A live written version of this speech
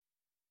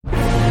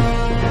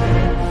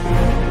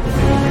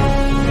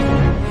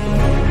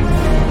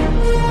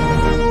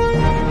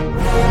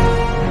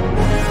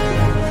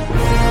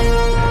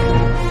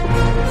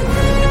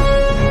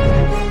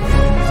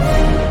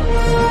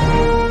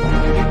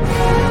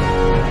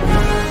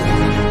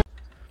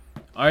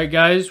right,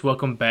 guys,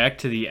 welcome back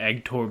to the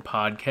Egg Tour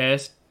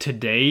podcast.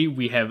 Today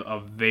we have a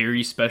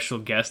very special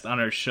guest on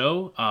our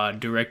show,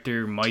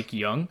 director Mike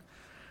Young.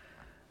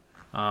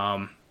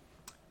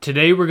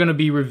 Today we're going to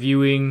be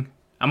reviewing.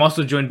 I'm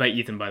also joined by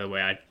Ethan, by the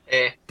way.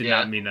 I did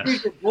not mean that.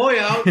 Freak your boy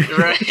out.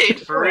 Right,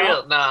 for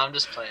real. No, I'm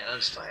just playing.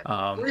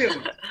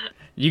 Real.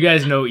 You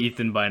guys know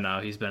Ethan by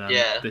now. He's been on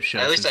the show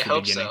at least since I the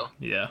hope beginning. so.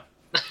 Yeah.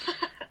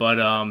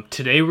 But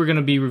today we're going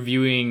to be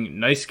reviewing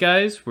Nice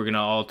Guys. We're going to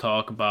all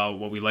talk about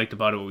what we liked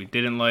about it, what we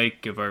didn't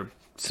like, give our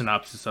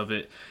synopsis of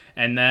it.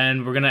 And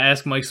then we're going to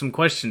ask Mike some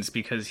questions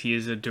because he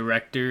is a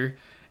director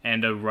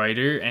and a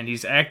writer, and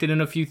he's acted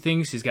in a few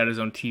things. He's got his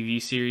own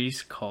TV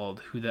series called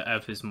Who the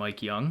F is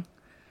Mike Young?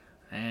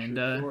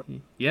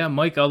 And yeah,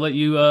 Mike, I'll let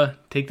you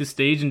take the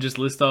stage and just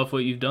list off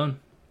what you've done.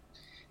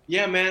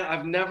 Yeah, man,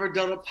 I've never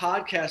done a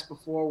podcast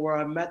before where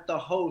I met the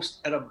host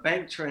at a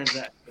bank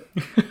transaction.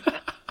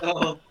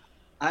 So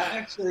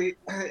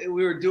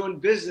we were doing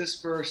business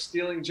for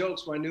Stealing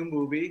Jokes, my new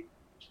movie,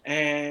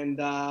 and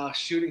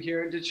shooting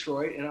here in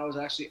Detroit. And I was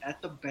actually at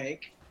the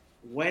bank,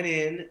 went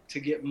in to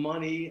get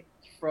money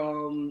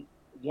from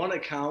one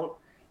account.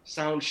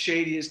 Sounds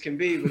shady as can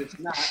be, but it's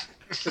not.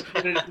 to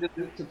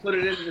put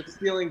it into the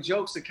Stealing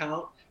Jokes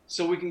account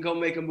so we can go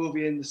make a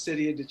movie in the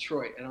city of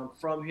Detroit. And I'm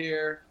from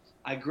here.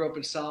 I grew up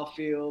in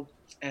Southfield,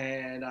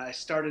 and I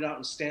started out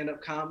in stand-up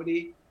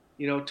comedy.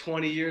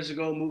 20 years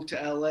ago, moved to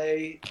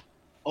LA.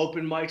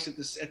 Open mics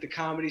at the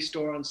Comedy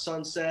Store on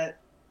Sunset,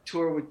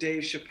 tour with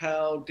Dave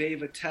Chappelle,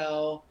 Dave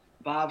Attell,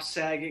 Bob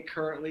Saget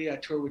currently. I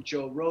tour with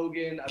Joe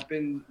Rogan. I've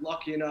been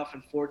lucky enough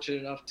and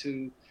fortunate enough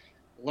to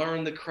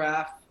learn the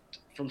craft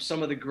from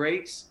some of the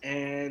greats.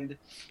 And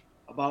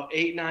about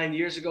 8-9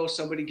 years ago,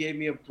 somebody gave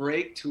me a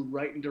break to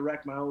write and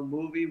direct my own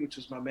movie, which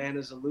was My Man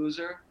is a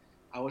Loser.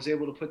 I was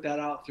able to put that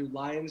out through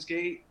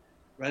Lionsgate.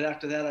 Right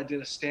after that, I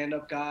did a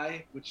stand-up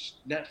guy, which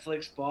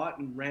Netflix bought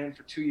and ran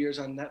for 2 years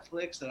on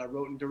Netflix that I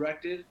wrote and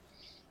directed.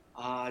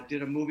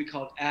 Did a movie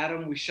called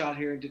Adam. We shot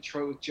here in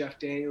Detroit with Jeff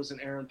Daniels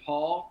and Aaron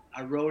Paul.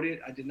 I wrote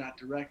it. I did not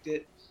direct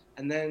it.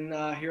 And then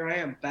here I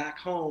am back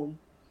home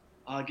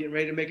getting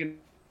ready to make it.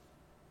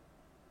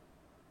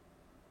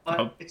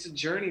 It's a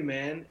journey,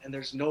 man, and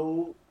there's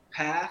no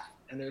path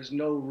and there's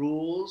no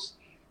rules.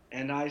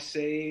 And I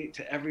say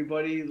to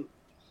everybody,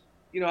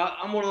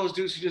 I'm one of those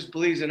dudes who just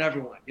believes in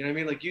everyone. You know what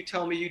I mean? Like, you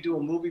tell me you do a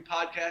movie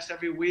podcast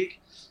every week,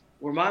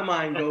 where my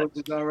mind goes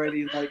is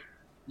already like,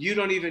 you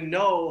don't even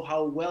know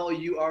how well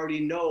you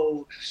already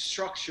know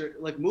structure,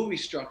 like movie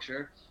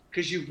structure,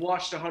 because you've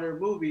watched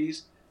 100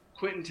 movies.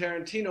 Quentin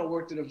Tarantino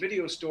worked in a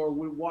video store,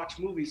 would watch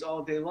movies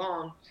all day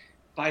long.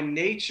 By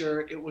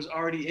nature, it was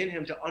already in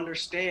him to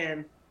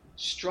understand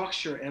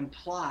structure and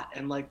plot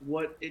and like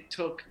what it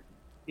took.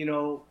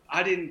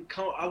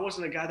 I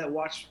wasn't a guy that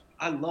watched.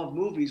 I love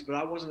movies, but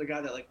I wasn't a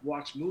guy that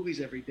watched movies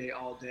every day,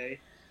 all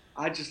day.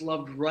 I just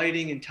loved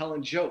writing and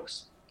telling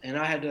jokes, and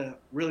I had to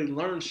really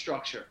learn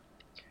structure.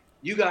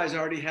 You guys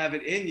already have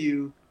it in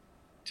you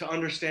to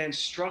understand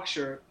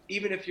structure,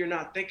 even if you're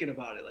not thinking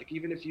about it,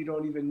 even if you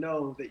don't even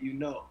know that you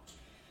know.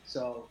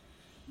 So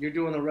you're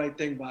doing the right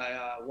thing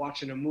by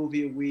watching a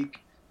movie a week,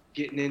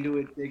 getting into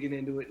it, digging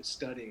into it, and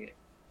studying it.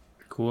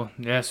 Cool.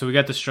 Yeah, so we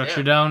got the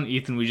structure down.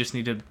 Ethan, we just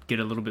need to get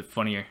a little bit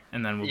funnier,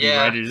 and then we'll be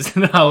writers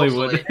in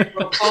Hollywood. Hey,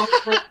 bro,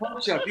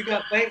 punch up. You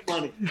got bank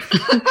money.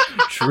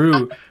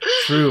 True.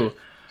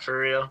 For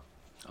real.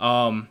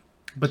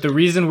 But the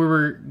reason we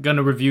were going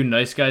to review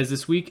Nice Guys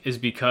this week is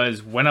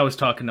because when I was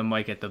talking to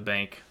Mike at the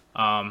bank,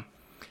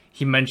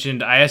 he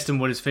mentioned, I asked him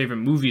what his favorite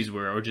movies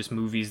were, or just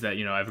movies that,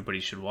 everybody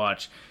should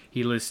watch.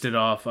 He listed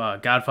off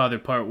Godfather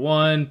Part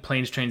 1,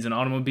 Planes, Trains, and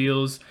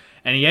Automobiles,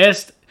 and he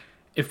asked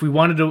if he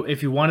wanted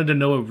to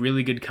know a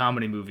really good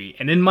comedy movie.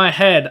 And in my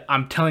head,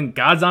 I'm telling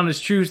God's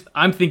honest truth,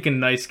 I'm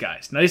thinking Nice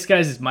Guys. Nice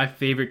Guys is my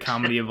favorite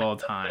comedy of all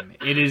time.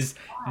 It is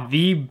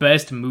the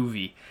best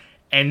movie.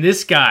 And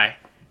this guy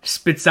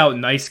spits out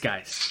Nice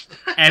Guys.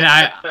 And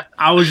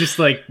I was just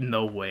like,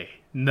 no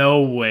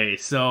way.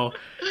 So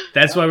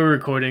that's why we're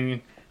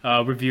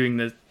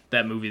reviewing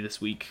that movie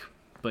this week.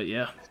 But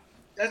yeah.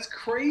 That's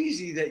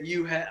crazy that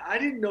I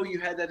didn't know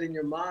you had that in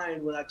your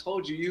mind when I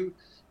told you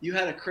you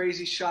had a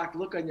crazy shocked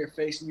look on your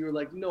face and you were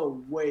like,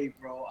 no way,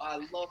 bro. I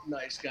love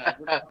Nice Guys.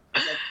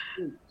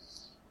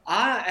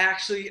 I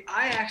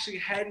actually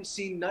hadn't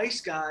seen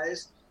Nice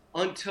Guys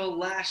until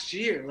last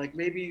year,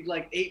 maybe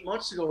 8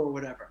 months ago or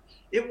whatever.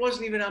 It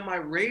wasn't even on my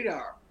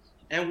radar.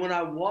 And when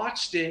I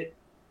watched it,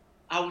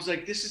 I was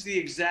like, this is the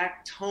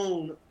exact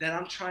tone that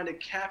I'm trying to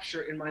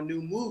capture in my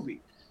new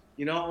movie.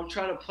 I'm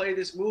trying to play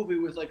this movie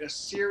with a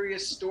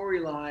serious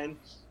storyline,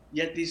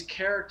 yet these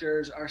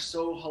characters are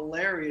so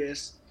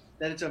hilarious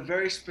that it's a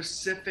very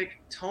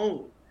specific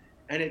tone,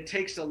 and it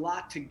takes a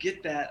lot to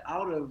get that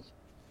out of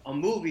a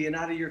movie and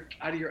out of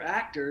your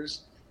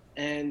actors.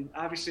 And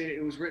obviously,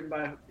 it was written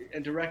by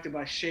and directed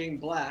by Shane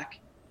Black.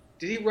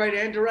 Did he write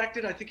and direct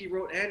it? I think he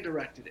wrote and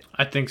directed it.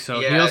 I think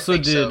so. Yeah, he also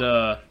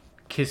did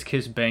Kiss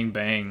Kiss Bang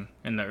Bang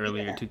in the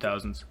earlier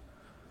 2000s.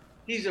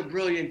 He's a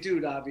brilliant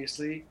dude,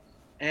 obviously,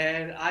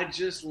 and I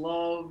just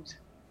loved.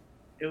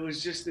 It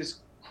was just this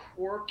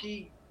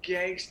quirky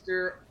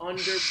gangster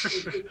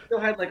it still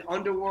had like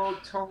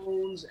underworld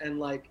tones and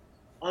like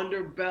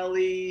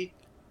underbelly,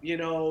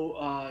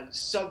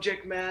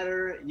 subject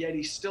matter, yet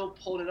he still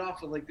pulled it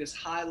off with like this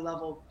high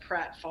level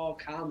pratfall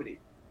comedy.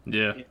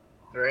 Yeah.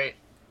 Great.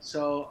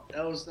 So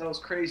that was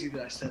crazy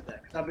that I said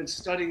that, because I've been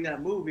studying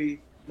that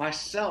movie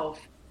myself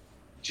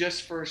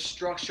just for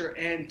structure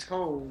and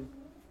tone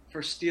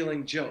for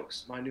Stealing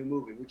Jokes, my new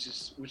movie, which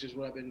is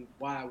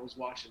why I was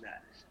watching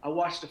that. I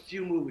watched a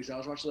few movies. I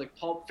was watching like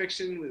Pulp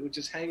Fiction, which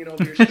is hanging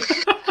over your shoulder.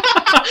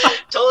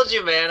 Told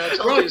you, man. I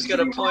told you he was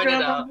gonna point it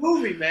out.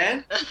 Movie,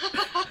 man.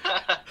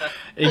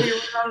 You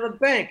were out of the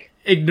bank.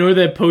 Ignore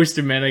that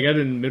poster, man. I got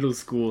it in middle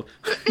school.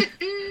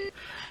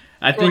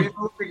 I think you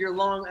look like you're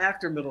long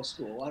after middle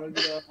school. I don't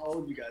know how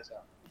old you guys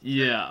are.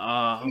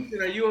 Yeah.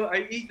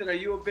 Ethan, are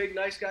you a big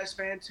Nice Guys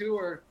fan too,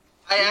 or?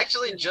 I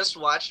actually just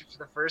watched it for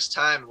the first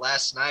time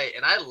last night,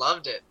 and I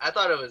loved it. I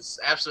thought it was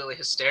absolutely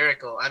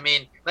hysterical. I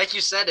mean, like you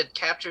said, it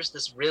captures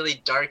this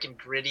really dark and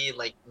gritty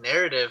like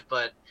narrative,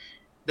 but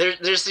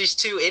there's these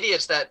two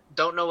idiots that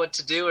don't know what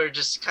to do or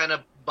just kind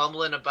of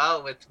bumbling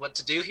about with what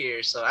to do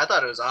here. So I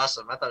thought it was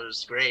awesome. I thought it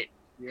was great.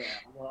 Yeah,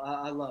 well,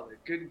 I love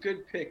it.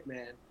 Good pick,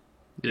 man.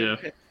 Yeah.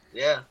 Pick.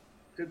 Yeah.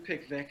 Good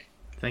pick, Vic.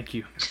 Thank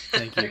you.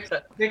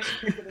 Vic's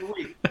pick of the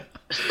week.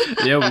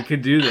 Yeah, we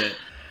could do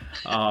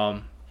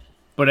that.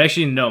 But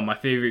actually, no. My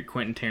favorite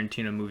Quentin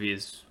Tarantino movie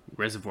is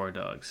Reservoir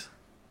Dogs.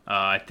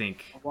 I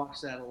think I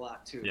watched that a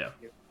lot too. Yeah.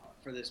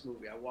 For this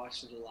movie, I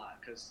watched it a lot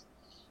because,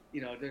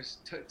 there's.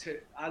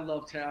 I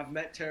love. I've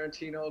met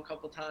Tarantino a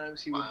couple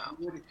times. He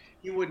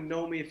wouldn't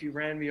know me if he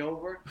ran me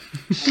over.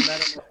 I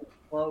met him at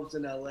clubs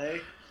in LA,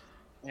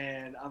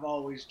 and I've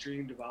always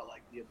dreamed about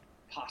like the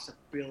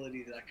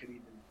possibility that I could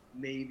even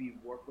maybe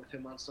work with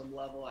him on some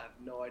level. I have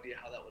no idea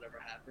how that would ever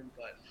happen,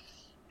 but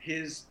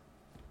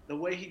the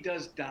way he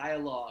does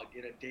dialogue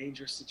in a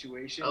dangerous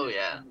situation is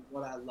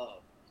what I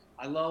love.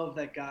 I love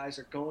that guys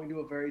are going to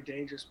a very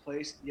dangerous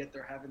place, yet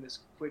they're having this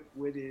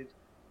quick-witted,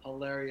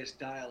 hilarious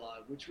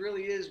dialogue, which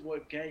really is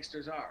what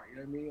gangsters are. You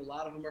know what I mean? A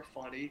lot of them are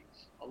funny.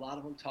 A lot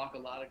of them talk a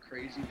lot of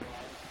crazy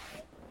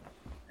stuff.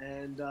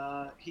 And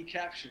he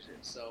captures it,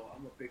 so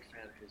I'm a big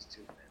fan of his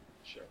too, man.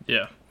 Sure.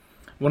 Yeah.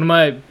 One of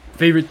my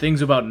favorite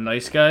things about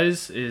Nice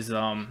Guys is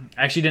I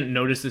actually didn't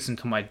notice this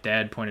until my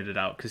dad pointed it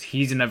out, because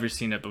he's never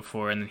seen it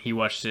before, and then he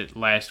watched it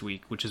last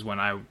week, which is when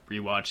I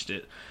rewatched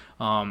it.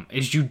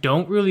 Is you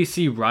don't really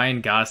see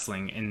Ryan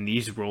Gosling in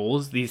these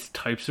roles, these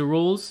types of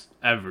roles,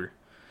 ever.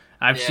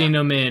 I've seen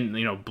him in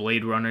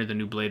Blade Runner, the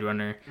new Blade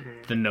Runner,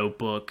 The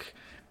Notebook,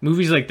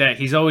 movies like that.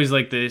 He's always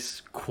like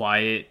this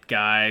quiet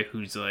guy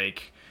who's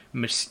like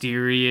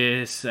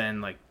mysterious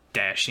and like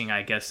dashing,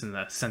 I guess, in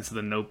the sense of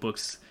the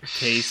Notebook's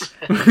case.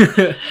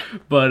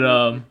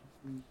 But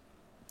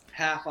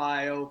half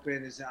eye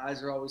open, his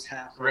eyes are always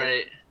half open.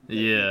 Right.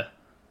 Yeah.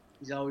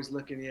 He's always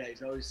looking.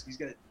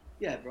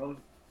 Yeah, bro.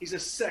 He's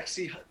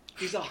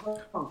a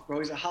hunk, bro.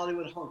 He's a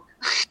Hollywood hunk.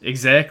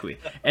 Exactly.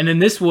 And in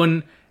this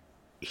one,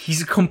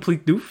 he's a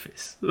complete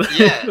doofus.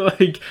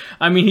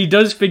 Yeah. He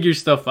does figure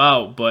stuff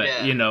out, but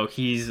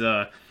he's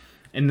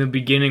in the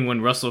beginning when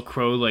Russell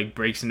Crowe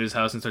breaks into his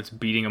house and starts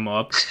beating him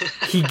up,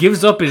 he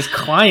gives up his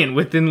client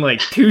within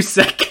 2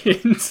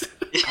 seconds.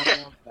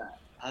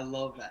 I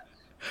love that.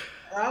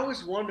 I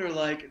always wonder,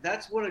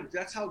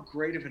 that's how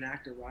great of an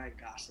actor Ryan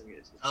Gosling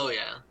is.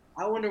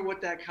 I wonder what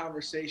that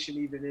conversation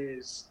even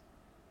is,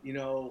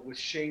 with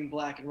Shane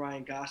Black and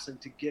Ryan Gosling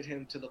to get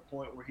him to the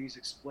point where he's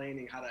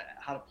explaining how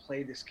to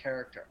play this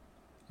character.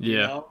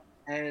 Yeah.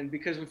 And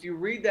because if you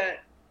read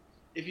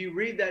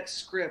that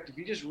script, if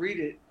you just read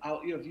it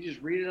out, if you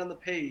just read it on the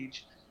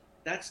page,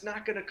 that's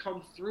not going to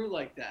come through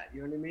like that.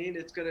 You know what I mean?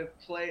 It's going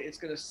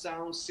to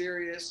sound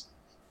serious.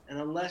 And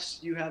unless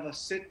you have a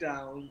sit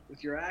down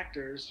with your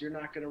actors, you're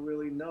not going to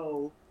really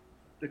know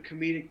the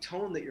comedic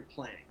tone that you're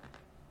playing.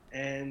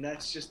 And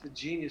that's just the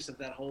genius of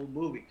that whole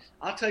movie.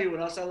 I'll tell you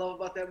what else I love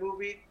about that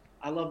movie.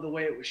 I love the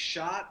way it was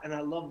shot, and I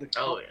love the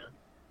color.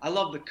 I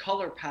love the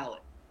color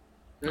palette.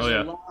 There's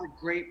a lot of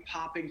great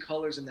popping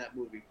colors in that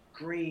movie.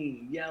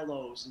 Green,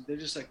 yellows, and they're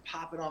just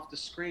popping off the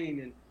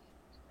screen.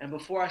 And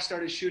before I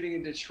started shooting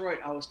in Detroit,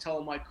 I was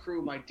telling my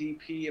crew, my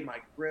DP and my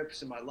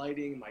grips and my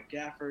lighting and my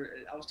gaffer,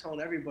 I was telling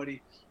everybody,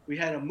 we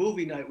had a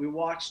movie night. We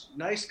watched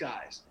Nice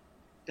Guys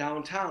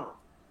downtown.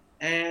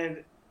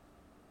 And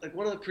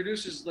one of the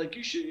producers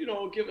you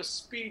should, give a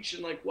speech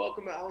and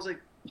welcome. I was like,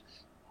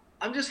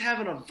 I'm just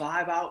having a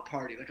vibe out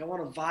party. I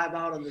want to vibe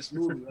out on this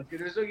movie. You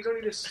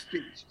don't need a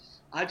speech.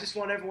 I just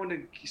want everyone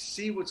to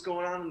see what's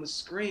going on the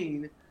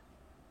screen.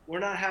 We're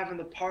not having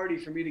the party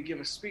for me to give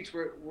a speech.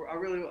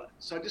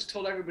 So I just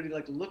told everybody,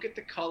 look at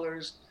the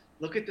colors,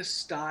 look at the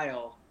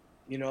style,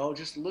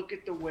 just look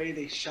at the way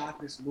they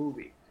shot this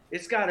movie.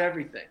 It's got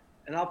everything.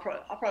 And I'll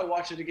probably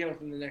watch it again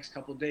within the next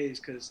couple of days,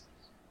 because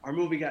our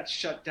movie got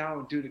shut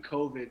down due to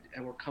COVID,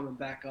 and we're coming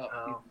back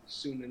up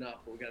soon enough.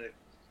 But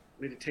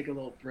we had to take a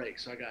little break,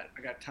 so I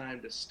got time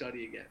to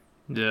study again.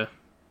 Yeah.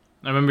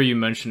 I remember you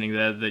mentioning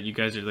that you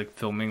guys are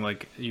filming,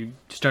 you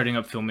starting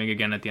up filming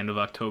again at the end of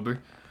October.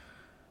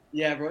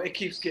 Yeah, bro, it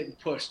keeps getting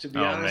pushed. To be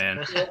Oh honest, man.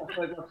 I feel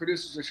like my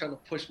producers are trying to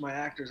push my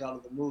actors out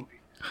of the movie.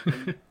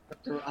 And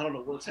I don't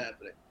know what's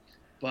happening,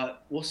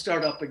 but we'll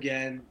start up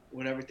again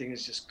when everything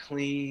is just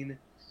clean,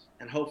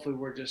 and hopefully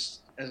we're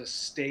just as a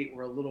state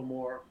we're a little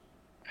more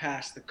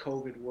past the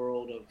COVID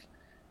world of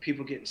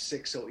people getting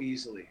sick so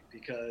easily.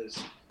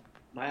 Because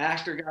my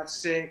actor got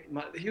sick.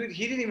 He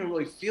didn't even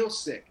really feel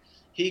sick.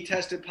 He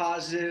tested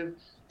positive,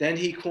 then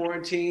he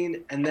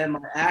quarantined, and then my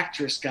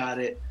actress got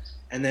it,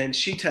 and then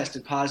she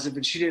tested positive,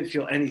 and she didn't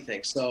feel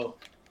anything. So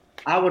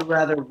I would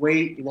rather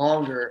wait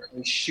longer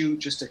and shoot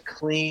just a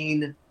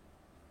clean,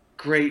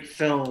 great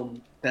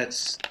film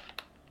that's,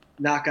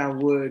 knock on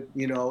wood,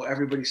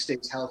 everybody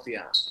stays healthy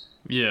on.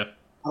 Yeah.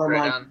 I don't Right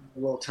mind on. a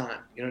little time.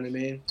 You know what I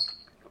mean?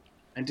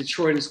 And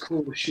Detroit is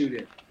cool to shoot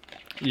in.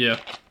 Yeah.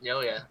 Oh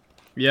yeah.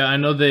 Yeah, I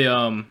know they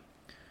one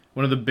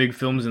of the big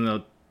films in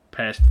the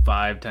past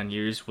 5-10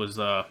 years was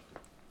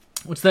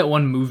what's that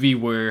one movie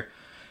where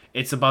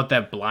it's about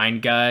that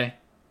blind guy,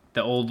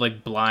 the old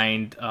like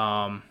blind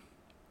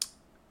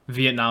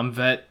Vietnam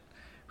vet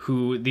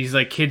who these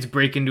like kids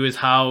break into his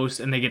house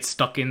and they get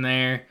stuck in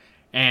there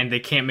and they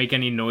can't make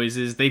any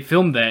noises. They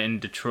filmed that in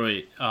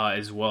Detroit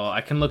as well.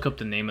 I can look up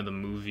the name of the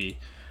movie.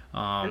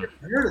 I never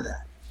heard of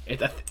that.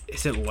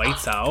 Is it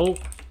Lights Out?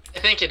 I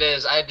think it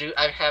is. I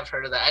have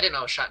heard of that. I didn't know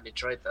it was shot in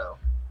Detroit though,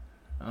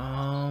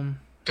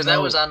 because that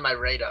no, was on my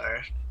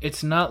radar.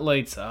 it's not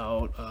Lights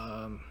Out.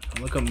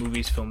 Look up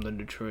movies filmed in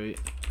Detroit.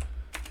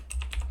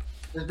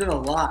 There's been a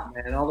lot,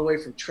 man, all the way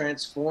from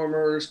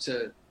Transformers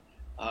to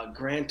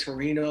Gran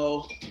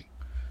Torino.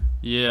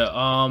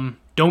 Yeah,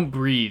 Don't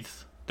Breathe.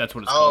 That's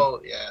what it's Oh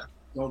called. yeah.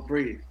 Don't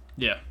Breathe.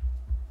 Yeah.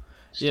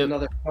 Just Yep.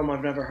 another film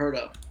I've never heard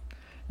of.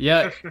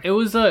 Yeah, it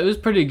was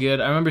pretty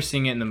good. I remember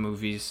seeing it in the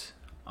movies,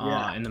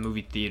 Yeah. in the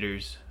movie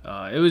theaters.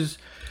 It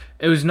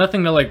was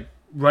nothing to like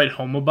write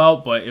home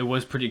about, but it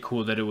was pretty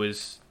cool that it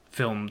was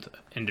filmed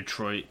in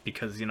Detroit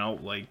because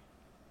like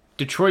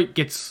Detroit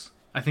gets,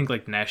 I think,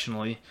 like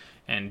nationally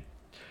and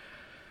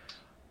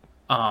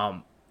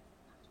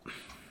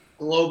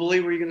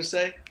Globally, were you gonna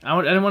say?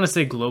 I didn't want to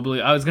say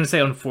globally. I was gonna say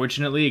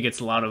unfortunately it gets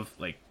a lot of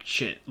like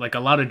shit. Like a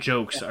lot of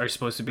jokes are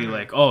supposed to be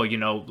like, oh,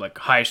 like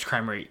highest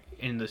crime rate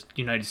in the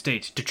United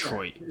States,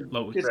 Detroit.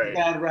 Low. It's Right. a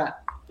bad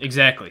rap.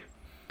 Exactly.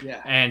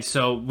 Yeah. And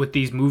so with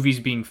these movies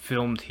being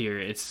filmed here,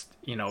 it's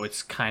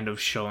it's kind of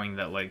showing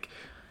that like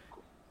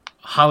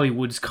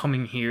Hollywood's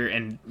coming here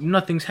and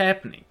nothing's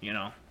happening.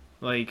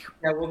 Like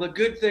Yeah. Well, the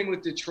good thing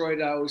with Detroit,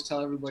 I always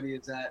tell everybody,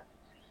 is that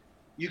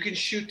you can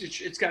shoot.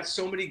 It's got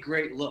so many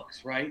great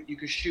looks, right? You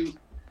can shoot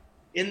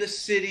in the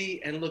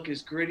city and look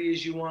as gritty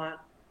as you want.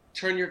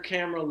 Turn your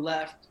camera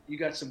left, you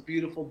got some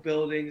beautiful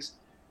buildings.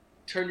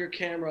 Turn your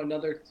camera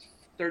another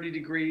 30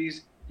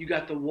 degrees, you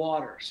got the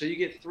water. So you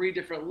get 3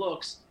 different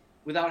looks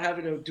without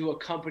having to do a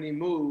company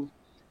move.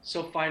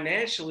 So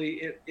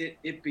financially,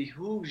 it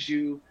behooves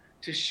you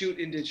to shoot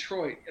in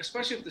Detroit,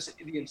 especially if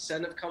the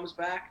incentive comes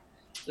back,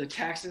 the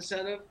tax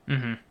incentive,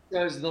 mhm.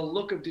 because the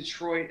look of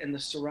Detroit and the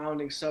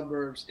surrounding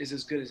suburbs is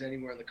as good as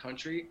anywhere in the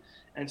country.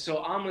 And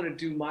so I'm going to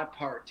do my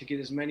part to get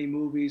as many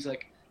movies.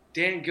 Like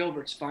Dan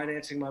Gilbert's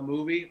financing my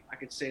movie. I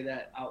could say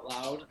that out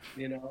loud,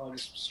 I'll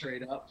just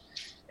straight up.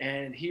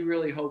 And he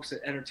really hopes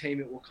that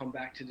entertainment will come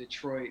back to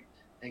Detroit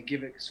and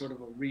give it sort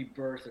of a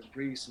rebirth and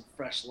breathe some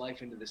fresh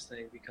life into this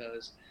thing,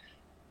 because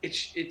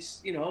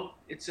it's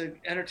an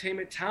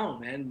entertainment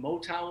town, man.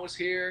 Motown was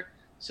here.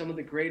 Some of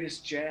the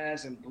greatest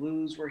jazz and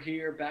blues were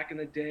here back in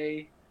the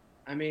day.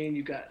 I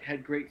mean,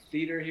 had great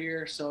theater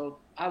here. So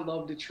I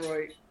love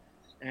Detroit,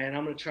 and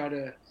I'm gonna try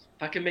to.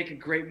 If I can make a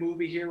great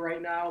movie here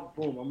right now,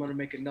 boom, I'm gonna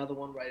make another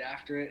one right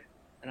after it,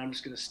 and I'm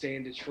just gonna stay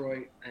in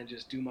Detroit and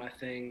just do my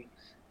thing.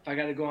 If I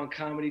got to go on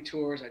comedy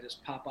tours, I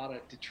just pop out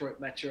of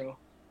Detroit Metro.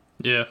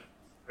 Yeah.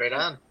 Right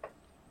on.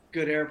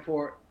 Good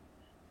airport.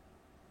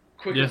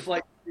 Quicker Yeah.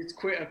 flight. It's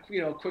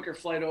quicker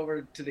flight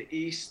over to the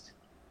east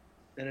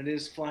than it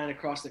is flying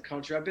across the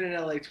country. I've been in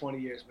LA 20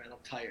 years, man. I'm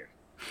tired.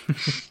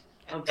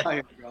 I'm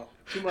tired, bro.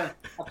 Too much.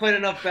 I played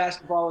enough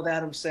basketball with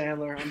Adam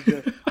Sandler. I'm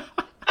good.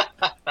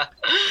 That's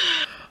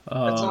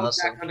I'm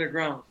awesome. back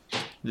underground.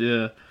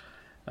 Yeah.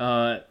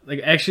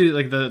 Like actually,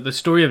 like the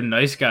story of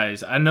Nice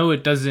Guys. I know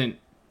it doesn't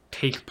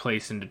take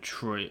place in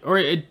Detroit, or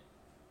I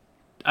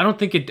don't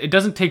think it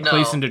doesn't take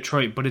place No. in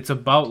Detroit, but it's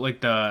about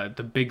like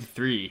the big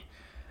three,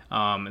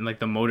 and like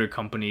the motor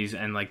companies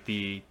and like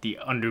the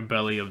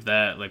underbelly of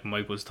that, like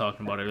Mike was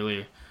talking about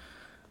earlier.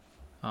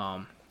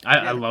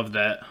 I love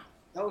that.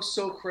 That was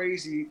so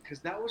crazy because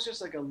that was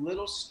just like a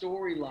little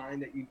storyline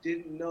that you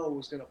didn't know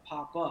was going to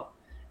pop up.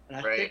 And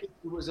I think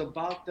it was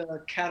about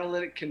the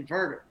catalytic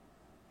converter,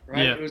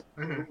 right? Yeah. It was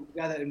the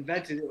guy that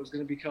invented it was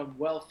going to become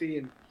wealthy,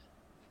 and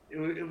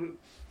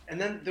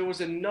and then there was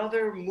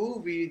another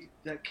movie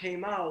that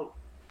came out.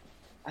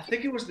 I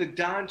think it was the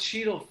Don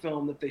Cheadle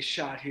film that they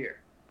shot here,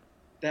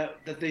 that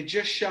they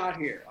just shot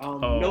here.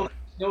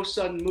 No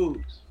Sudden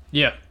Moves.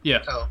 Yeah.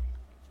 Oh,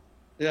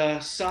 The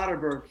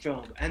Soderbergh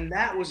film, and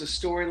that was a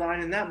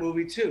storyline in that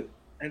movie too.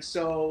 And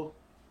so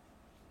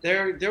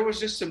there was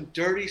just some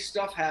dirty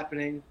stuff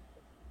happening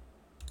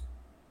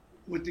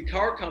with the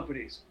car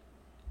companies.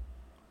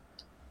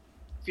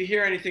 If you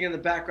hear anything in the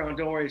background,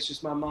 don't worry. It's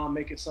just my mom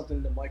making something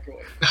in the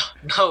microwave.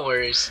 No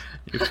worries.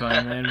 You're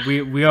fine, man.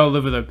 We all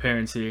live with our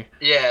parents here.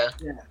 Yeah.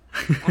 Yeah.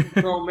 I'm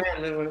a grown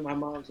man living with my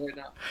mom's right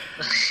now.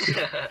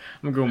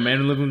 I'm a grown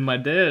man living with my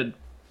dad.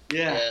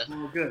 Yeah. Yeah.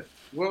 Oh, good.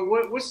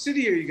 What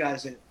city are you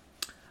guys in?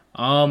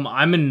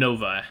 I'm in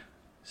Novi,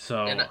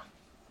 so And,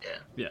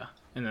 yeah,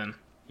 and then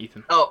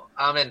Ethan. Oh,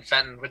 I'm in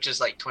Fenton, which is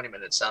like 20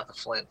 minutes south of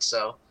Flint.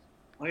 So,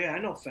 Oh yeah, I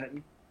know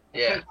Fenton.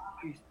 yeah.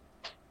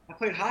 I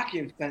played hockey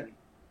in Fenton.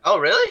 Oh,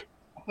 really?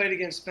 I played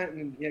against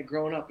Fenton,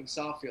 growing up in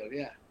Southfield.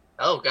 Yeah.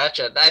 Oh,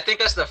 gotcha. I think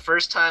that's the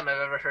first time I've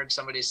ever heard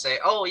somebody say,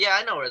 "Oh, yeah,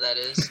 I know where that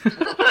is."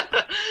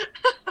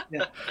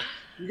 Yeah.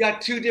 You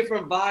got two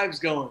different vibes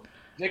going.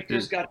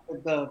 Victor's got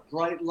the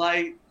bright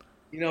light,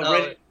 ready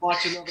to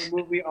watch another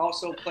movie,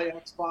 also play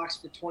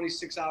Xbox for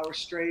 26 hours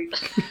straight.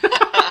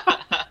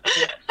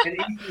 And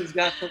Ethan's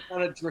got some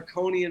kind of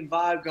draconian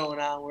vibe going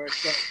on where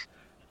it's like,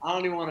 I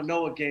don't even want to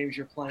know what games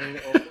you're playing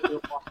or what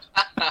you're watching.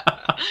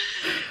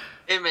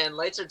 Hey, man,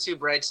 lights are too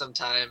bright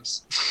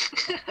sometimes.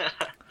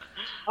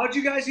 How'd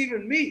you guys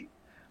even meet?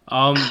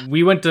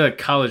 We went to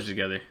college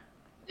together.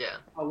 Yeah.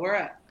 Oh, where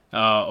at?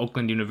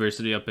 Oakland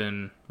University up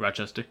in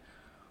Rochester.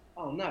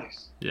 Oh,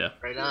 nice. Yeah.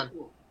 Right on.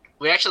 Cool.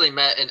 We actually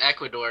met in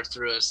Ecuador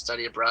through a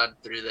study abroad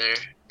through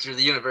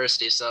the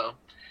university. So,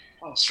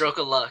 Oh, stroke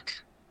of luck.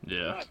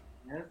 Yeah. Right,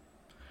 man.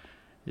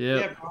 Yeah.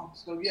 Yeah, bro.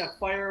 So,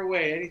 fire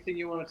away. Anything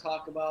you want to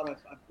talk about?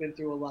 I've been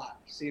through a lot.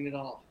 I've seen it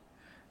all.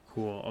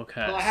 Cool.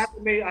 Okay. Well,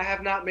 I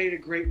have not made a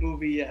great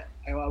movie yet.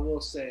 I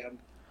will say,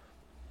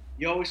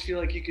 you always feel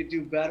like you could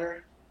do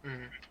better.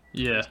 Mhm.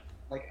 Yeah.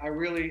 Like I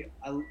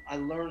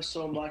learned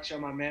so much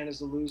on My Man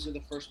Is a Loser,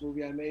 the first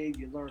movie I made.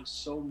 You learn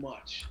so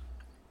much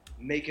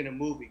making a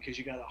movie because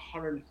you got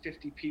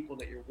 150 people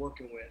that you're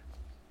working with,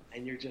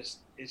 and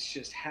it's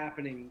just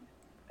happening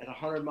at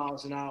 100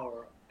 miles an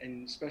hour.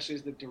 And especially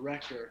as the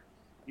director,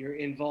 you're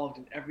involved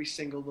in every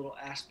single little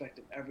aspect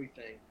of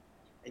everything,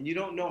 and you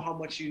don't know how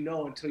much you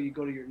know until you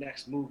go to your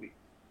next movie.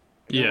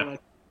 And then Yeah.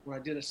 when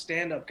I did a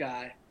stand-up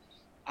guy,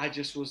 I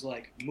just was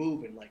like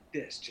moving like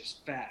this,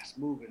 just fast,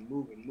 moving.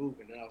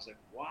 And I was like,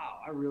 wow,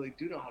 I really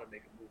do know how to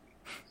make a movie.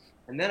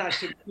 And then I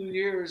took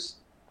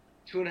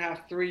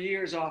 2.5, 3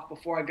 years off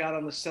before I got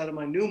on the set of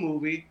my new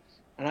movie.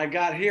 And I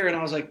got here and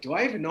I was like, do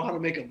I even know how to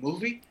make a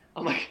movie?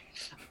 I'm like,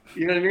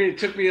 you know what I mean? It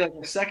took me like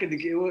a second to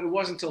get, it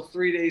wasn't until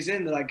 3 days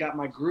in that I got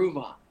my groove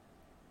on.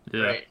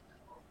 Yeah. Right.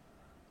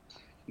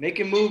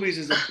 Making movies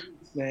is a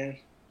beast, man.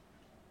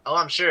 Oh,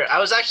 I'm sure. I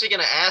was actually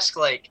gonna ask,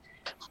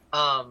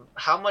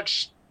 how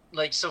much,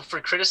 so for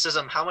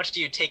criticism, how much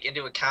do you take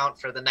into account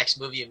for the next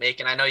movie you make?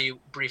 And I know you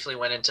briefly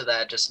went into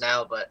that just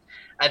now, but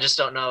I just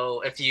don't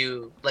know if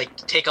you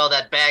take all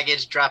that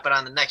baggage, drop it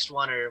on the next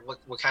one, or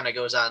what kind of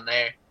goes on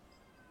there.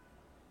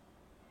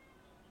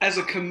 As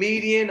a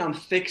comedian, I'm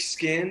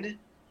thick-skinned,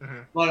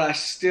 but I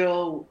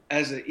still,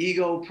 as an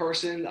ego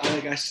person, I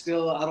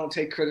don't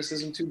take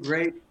criticism too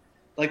great.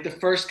 Like the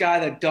first guy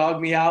that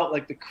dogged me out,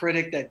 like the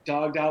critic that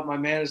dogged out My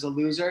Man Is a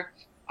Loser,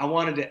 I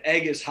wanted to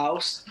egg his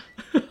house.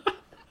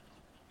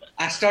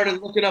 I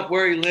started looking up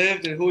where he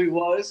lived and who he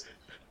was,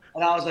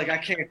 and I was like, I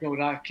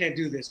can't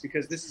do this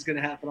because this is going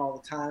to happen all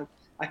the time.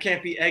 I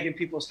can't be egging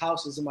people's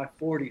houses in my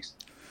 40s.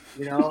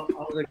 I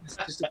was like, it's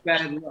just a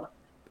bad look.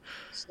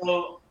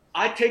 So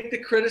I take the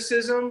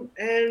criticism,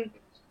 and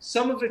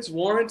some of it's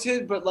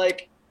warranted, but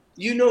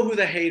who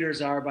the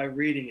haters are by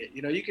reading it.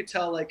 You could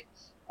tell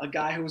a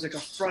guy who was a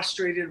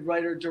frustrated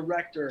writer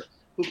director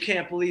who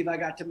can't believe I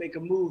got to make a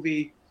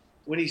movie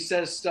when he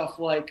says stuff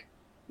like,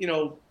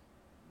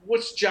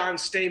 what's John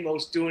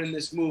Stamos doing in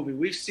this movie?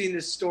 We've seen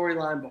this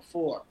storyline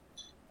before.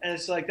 And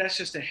it's like, that's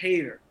just a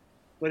hater.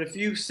 But if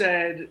you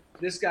said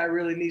this guy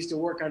really needs to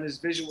work on his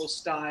visual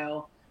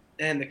style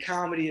and the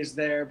comedy is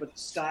there, but the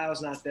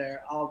style's not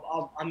there,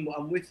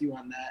 I'm with you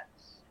on that.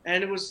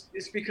 And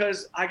it's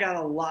because I got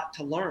a lot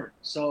to learn.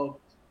 So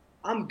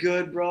I'm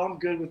good, bro. I'm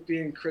good with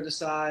being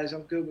criticized.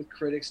 I'm good with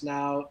critics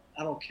now.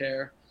 I don't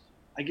care.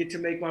 I get to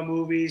make my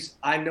movies.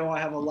 I know I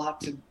have a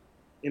lot to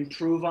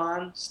improve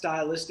on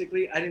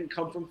stylistically. I didn't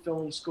come from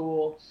film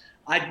school.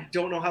 I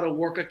don't know how to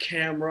work a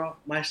camera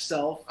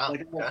myself. Wow, I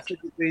don't gotcha.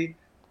 physically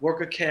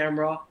work a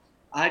camera.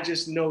 I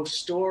just know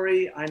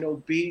story. I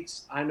know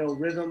beats. I know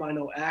rhythm. I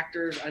know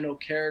actors. I know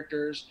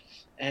characters,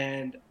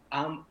 and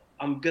I'm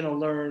gonna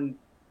learn,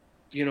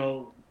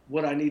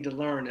 what I need to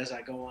learn as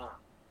I go on.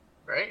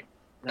 Right.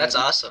 That's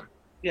awesome.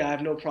 Yeah, I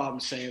have no problem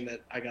saying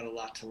that I got a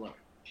lot to learn.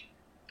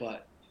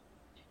 But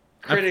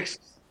critics,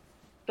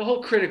 the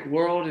whole critic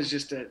world is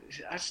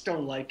I just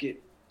don't like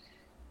it.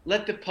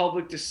 Let the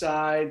public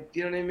decide.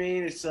 You know what I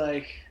mean? It's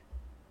like,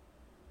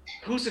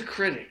 who's a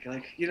critic?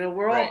 We're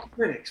all Right.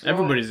 critics.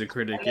 Everybody's a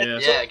critic. Yeah.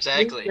 Yeah,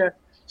 exactly.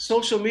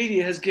 Social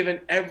media has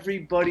given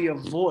everybody a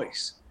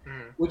voice,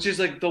 Mhm. which is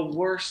the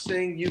worst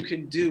thing you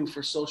can do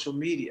for social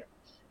media.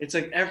 It's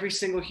like every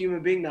single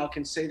human being now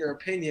can say their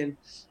opinion,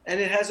 and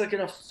it has an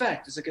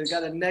effect. It's it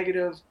got a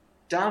negative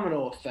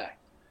domino effect.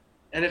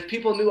 And if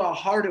people knew how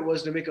hard it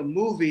was to make a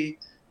movie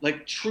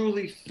like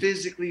truly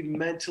physically,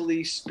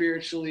 mentally,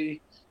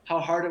 spiritually, how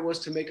hard it was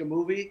to make a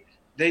movie,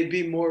 they'd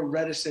be more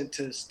reticent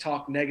to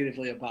talk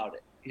negatively about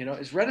it. You know,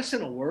 is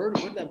reticent a word?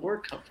 Where did that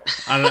word come from?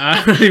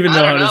 I don't even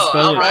know how to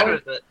spell I'll it. ride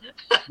with it.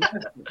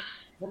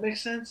 That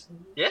makes sense?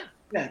 Yeah.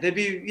 Yeah, they'd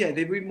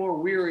be more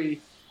weary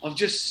of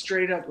just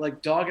straight up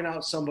like dogging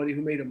out somebody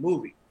who made a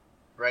movie.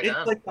 Right It's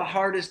on. like the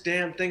hardest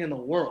damn thing in the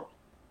world.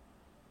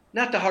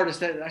 Not the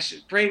hardest.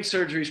 Brain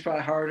surgery is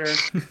probably harder.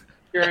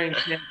 Curing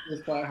cancer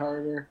is probably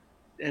harder.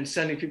 And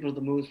sending people to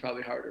the moon is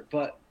probably harder.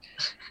 But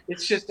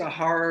it's just a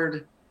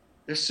hard.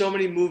 There's so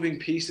many moving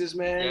pieces,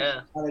 man.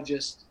 Yeah.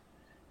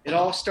 It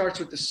all starts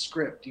with the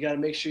script. You got to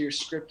make sure your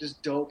script is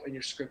dope and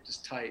your script is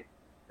tight.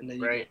 And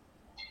then Right.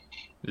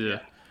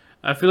 Yeah.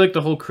 I feel like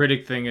the whole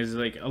critic thing is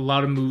like a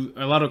lot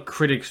of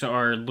critics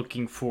are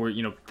looking for,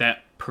 you know,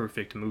 that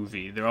perfect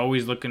movie. They're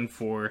always looking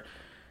for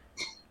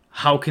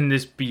how can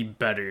this be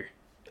better?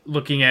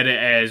 Looking at it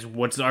as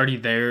what's already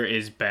there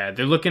is bad.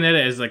 They're looking at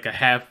it as like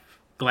a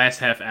glass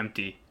half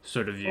empty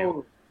sort of view.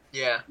 Oh,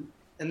 Yeah.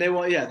 and they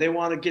want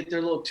to get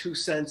their little 2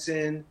 cents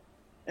in.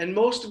 And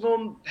most of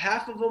them,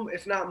 half of them,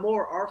 if not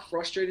more, are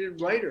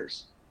frustrated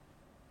writers.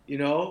 You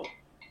know,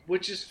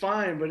 which is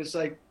fine, but it's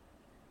like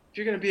if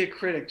you're going to be a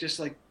critic, just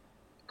like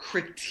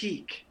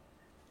critique.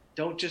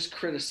 Don't just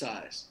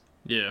criticize.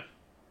 Yeah.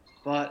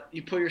 But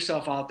you put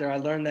yourself out there. I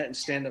learned that in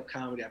stand-up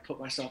comedy. I put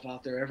myself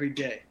out there every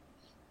day,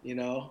 you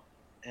know,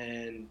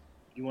 and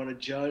you want to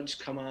judge,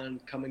 come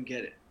and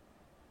get it.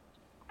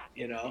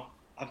 You know,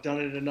 I've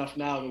done it enough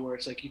now to where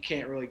it's like you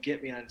can't really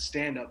get me on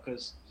stand-up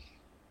because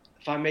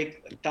if I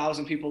make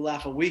 1,000 people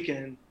laugh a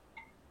weekend,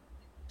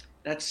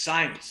 that's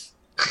science.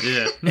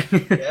 Yeah.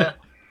 Yeah.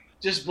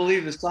 Just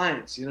believe the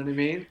science. You know what I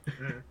mean?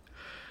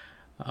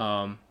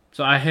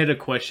 So I had a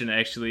question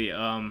actually.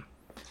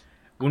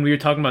 When we were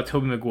talking about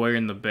Tobey Maguire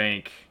in the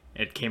bank,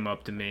 it came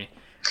up to me.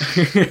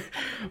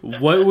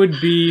 What would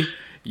be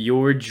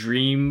your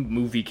dream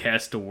movie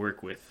cast to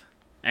work with?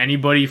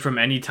 Anybody from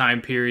any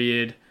time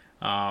period,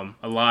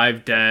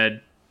 alive,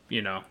 dead,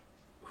 you know,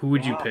 who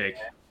would you pick?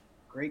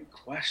 Great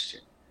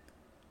question.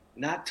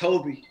 Not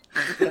Toby.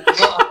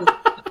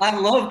 I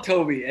love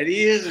Toby, and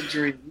he is a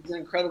dream. He's an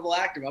incredible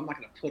actor. But I'm not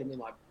going to put him in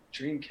my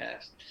dream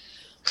cast.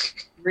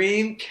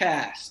 Dream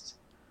cast.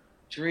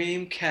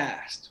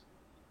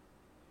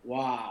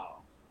 Wow.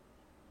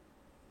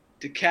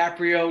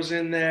 DiCaprio's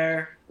in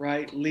there,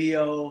 right?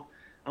 Leo.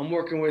 I'm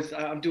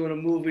doing a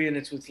movie, and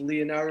it's with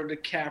Leonardo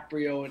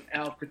DiCaprio and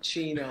Al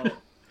Pacino.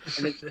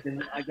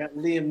 and I got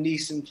Liam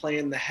Neeson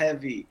playing the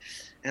heavy.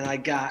 And I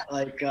got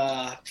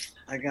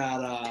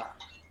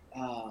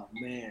oh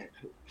man,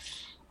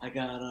 I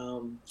got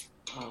oh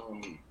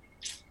man,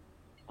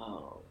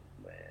 oh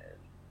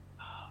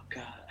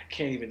god, I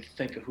can't even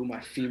think of who my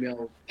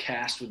female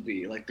cast would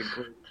be, like the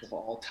greatest of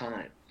all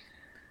time.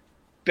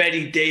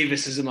 Betty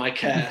Davis is in my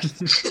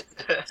cast.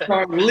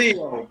 Starring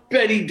Leo,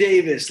 Betty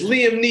Davis,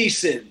 Liam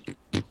Neeson,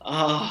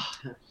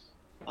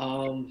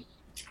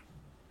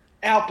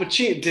 Al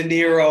Pacino, De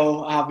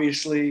Niro,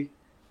 obviously.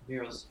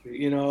 Meryl Streep.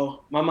 You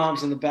know, my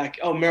mom's in the back.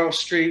 Oh, Meryl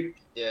Streep.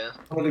 Yeah.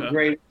 One of the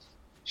great.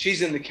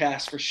 She's in the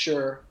cast for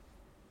sure.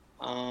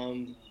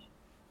 God.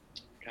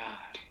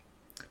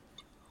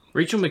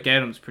 Rachel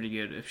McAdams pretty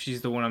good. If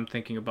she's the one I'm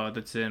thinking about,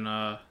 that's in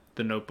The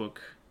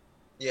Notebook.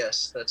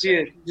 Yes, that's Yeah,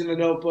 it. she's in The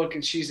Notebook,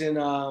 and she's in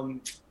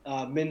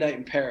Midnight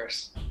in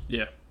Paris.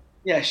 Yeah.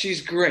 Yeah,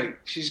 she's great.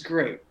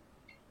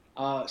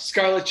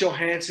 Scarlett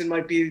Johansson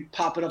might be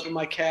popping up in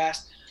my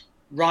cast.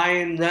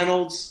 Ryan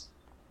Reynolds.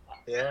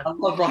 Yeah. I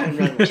love Ryan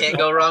Reynolds. Can't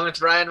go wrong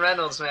with Ryan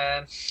Reynolds,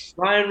 man.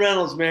 Ryan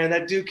Reynolds, man,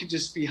 that dude could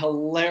just be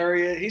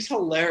hilarious. He's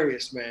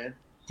hilarious, man.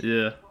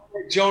 Yeah.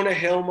 Jonah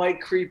Hill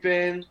might creep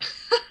in.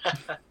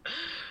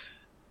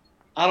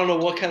 I don't know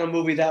what kind of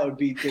movie that would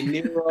be. De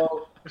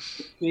Niro,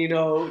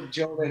 Pacino,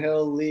 Jonah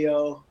Hill,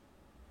 Leo.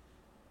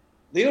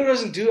 I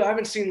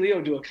haven't seen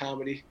Leo do a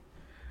comedy.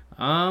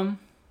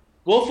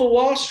 Wolf of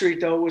Wall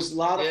Street, though, was a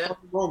lot of fun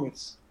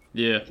moments.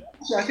 Yeah.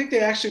 So I think they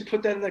actually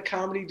put that in the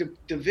comedy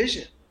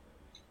division.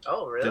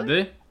 Oh, really? Did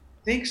they? I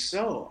think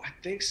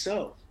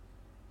so.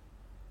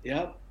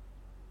 Yep.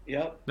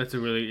 That's a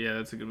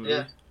good movie.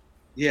 Yeah.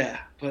 Yeah,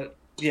 but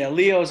yeah,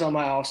 Leo's on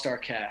my all-star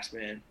cast,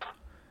 man.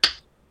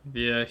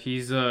 Yeah,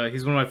 he's one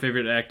of my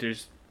favorite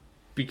actors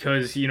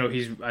because, you know,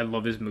 I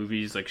love his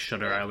movies, like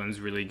Shutter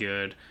Island's really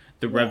good.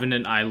 The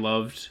Revenant I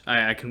loved.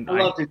 I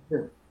loved it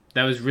too.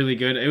 That was really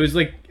good. It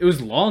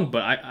was long,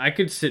 but I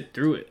could sit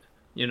through it.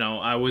 You know,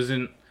 I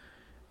wasn't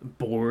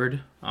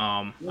bored.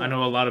 I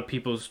know a lot of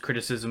people's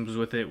criticisms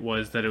with it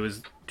was that it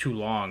was too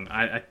long.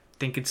 I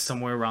think it's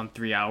somewhere around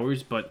 3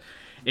 hours, but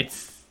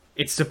it's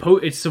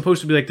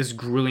supposed to be like this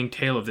grueling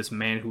tale of this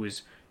man who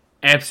is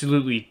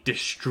absolutely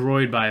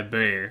destroyed by a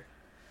bear.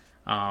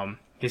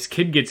 His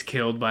kid gets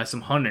killed by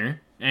some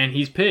hunter, and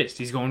he's pissed.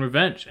 He's going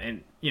revenge,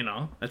 and you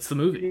know that's the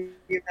movie.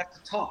 You have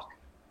to talk.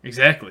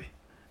 Exactly.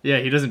 Yeah,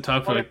 he doesn't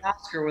talk for What like. an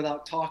Oscar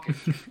without talking.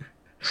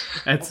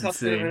 That's how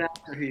good of an insane.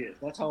 actor he is.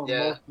 That's how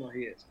emotional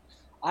he is.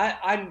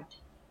 I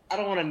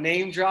don't want to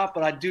name drop,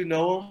 but I do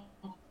know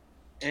him,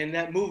 and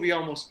that movie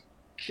almost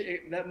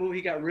that movie,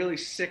 he got really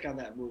sick on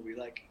that movie,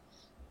 like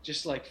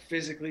just like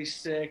physically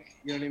sick.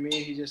 You know what I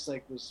mean? He just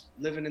like was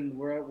living in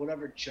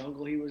whatever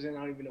jungle he was in. I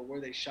don't even know where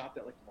they shot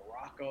that, like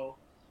Morocco.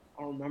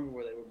 I don't remember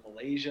where they were,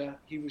 Malaysia.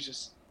 He was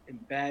just in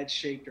bad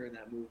shape during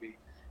that movie.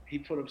 He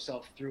put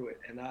himself through it,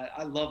 and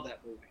I love that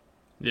movie.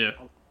 Yeah.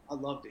 I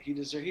loved it. He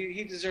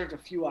deserved a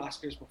few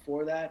Oscars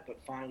before that, but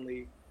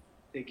finally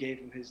they gave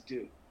him his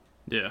due.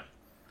 Yeah.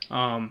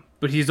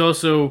 But he's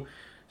also,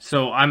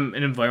 so I'm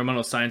an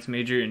environmental science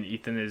major and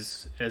Ethan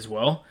is as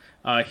well.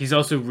 He's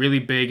also really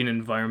big in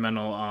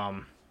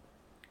environmental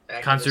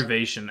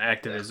conservation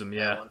activism,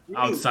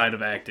 outside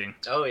of acting.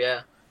 Oh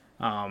yeah.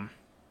 And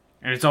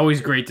it's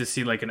always great to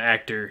see like an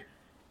actor,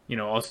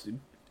 also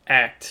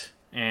act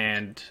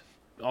and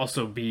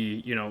also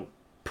be,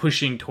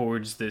 pushing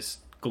towards this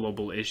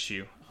global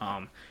issue.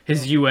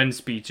 His UN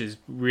speech is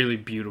really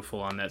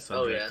beautiful on that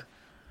subject. Oh yeah.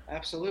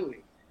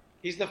 Absolutely.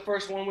 He's the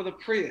first one with a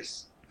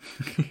Prius.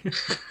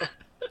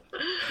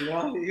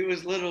 He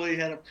was literally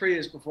had a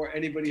Prius before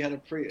anybody had a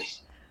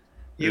Prius.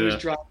 He was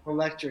driving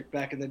electric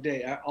back in the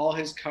day. All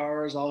his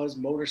cars, all his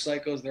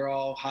motorcycles, they're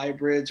all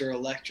hybrids or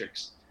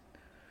electrics.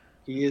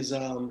 He is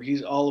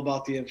he's all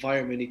about the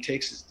environment. He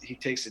takes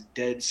it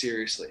dead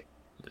seriously.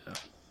 Yeah.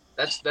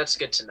 That's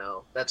good to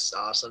know. That's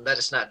awesome. That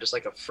it's not just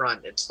like a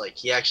front. It's like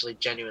he actually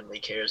genuinely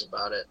cares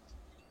about it.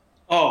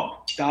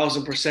 Oh,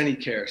 1,000% he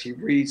cares. He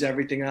reads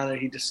everything on it.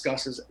 He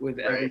discusses it with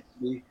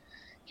everybody.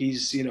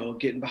 He's,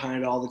 getting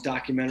behind all the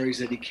documentaries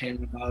that he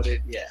can about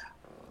it. Yeah.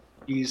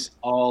 He's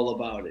all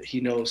about it. He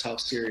knows how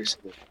serious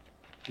it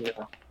is.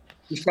 Yeah.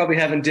 He's probably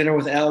having dinner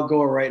with Al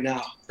Gore right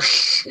now.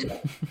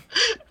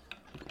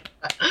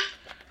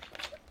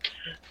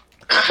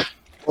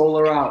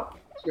 Solar out.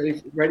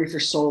 Ready for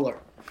solar.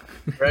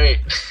 Right.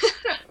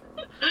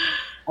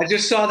 I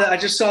just saw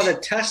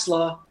that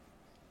Tesla.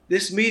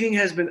 This meeting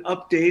has been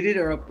updated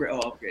or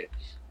upgraded.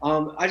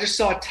 I just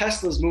saw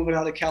Tesla's moving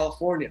out of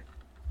California.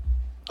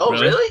 Oh,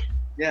 really?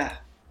 Yeah,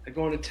 they're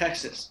going to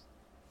Texas.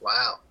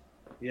 Wow.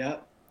 Yeah.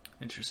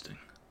 Interesting.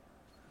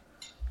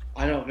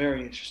 I know,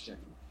 very interesting.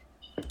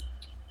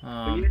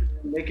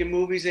 Making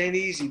movies ain't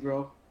easy,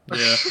 bro.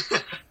 Yeah.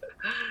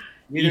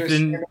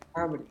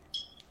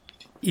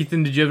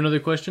 Ethan, did you have another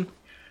question?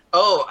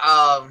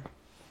 Oh,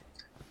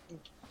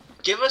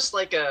 give us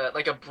like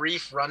a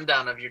brief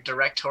rundown of your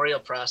directorial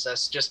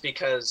process, just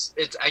because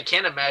I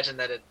can't imagine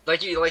that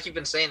like you've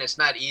been saying, it's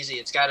not easy.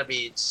 It's got to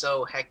be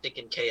so hectic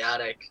and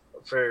chaotic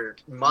for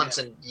months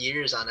and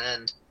years on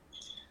end.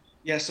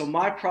 Yeah, so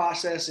my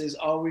process is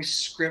always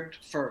script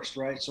first,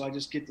 right? So I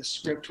just get the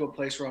script to a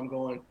place where I'm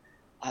going,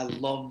 I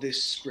love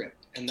this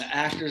script. And the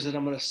actors that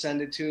I'm going to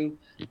send it to,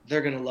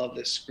 they're going to love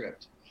this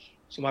script.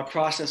 So my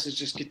process is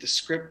just get the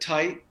script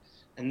tight,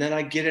 and then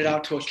I get it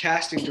out to a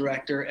casting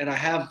director, and I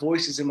have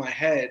voices in my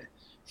head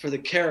for the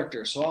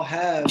character. So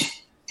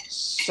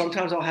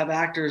sometimes I'll have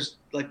actors,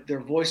 like their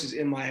voices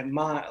in my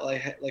mind,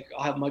 like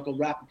I'll have Michael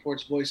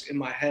Rappaport's voice in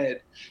my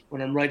head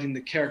when I'm writing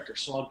the character.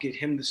 So I'll get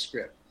him the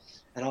script,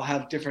 and I'll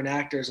have different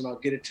actors, and I'll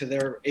get it to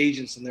their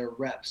agents and their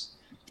reps.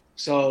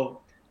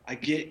 So I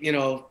get,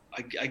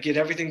 I get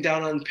everything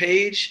down on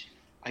page.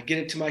 I get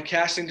it to my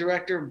casting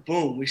director.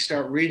 Boom, we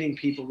start reading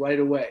people right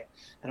away.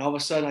 And all of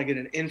a sudden I get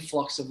an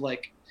influx of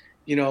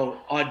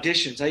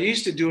auditions. I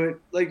used to do it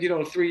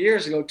 2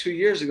 years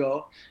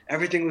ago,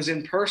 everything was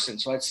in person.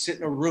 So I'd sit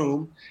in a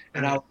room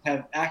and I would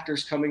have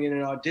actors coming in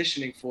and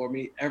auditioning for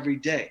me every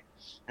day.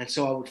 And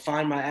so I would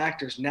find my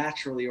actors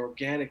naturally,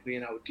 organically,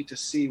 and I would get to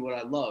see what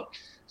I love.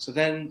 So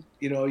then,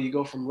 you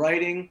go from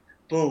writing,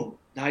 boom,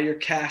 now you're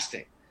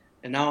casting.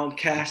 And now I'm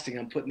casting.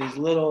 I'm putting these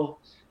little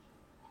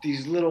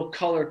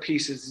color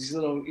pieces, these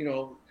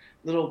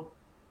little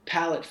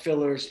palette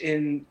fillers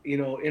in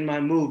my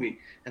movie,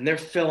 and they're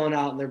filling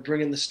out and they're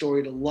bringing the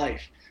story to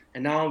life.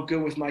 And now I'm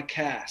good with my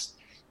cast.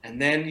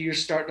 And then you're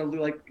starting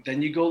to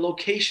then you go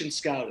location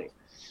scouting.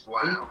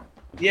 Wow.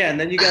 Yeah, and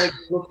then you got to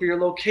look for your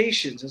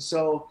locations. And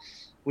so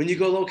when you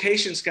go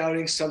location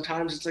scouting,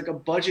 sometimes it's like a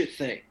budget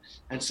thing.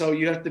 And so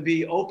you have to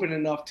be open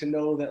enough to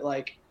know that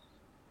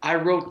I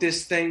wrote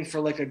this thing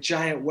for a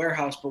giant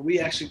warehouse, but we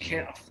actually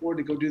can't afford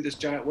to go do this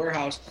giant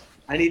warehouse.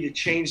 I need to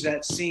change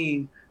that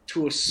scene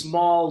to a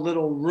small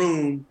little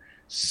room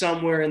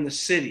somewhere in the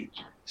city.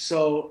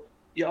 So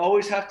you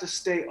always have to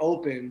stay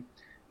open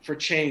for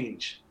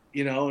change,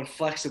 and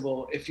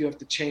flexible if you have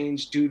to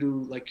change due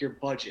to your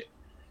budget,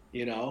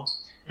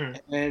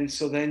 And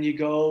so then we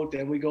go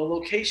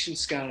location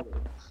scouting.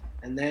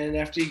 And then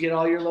after you get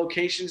all your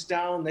locations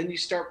down, then you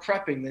start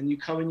prepping. Then you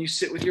come and you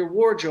sit with your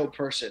wardrobe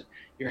person,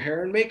 your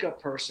hair and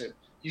makeup person.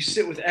 You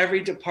sit with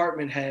every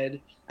department head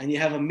and you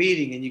have a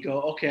meeting and you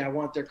go, okay, I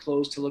want their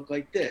clothes to look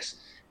like this.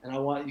 And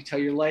you tell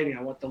your lighting,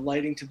 I want the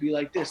lighting to be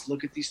like this.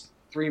 Look at these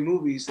 3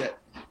 movies that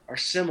are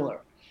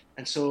similar.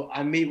 And so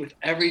I meet with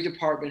every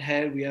department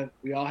head.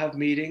 We all have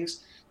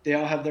meetings. They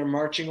all have their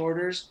marching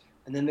orders.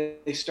 And then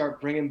they start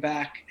bringing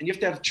back, and you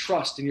have to have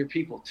trust in your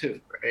people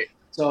too. Right.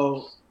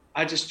 So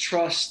I just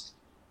trust.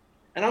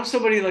 And I'm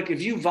somebody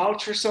if you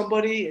vouch for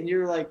somebody and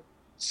you're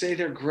say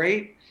they're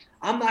great,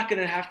 I'm not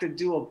going to have to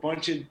do a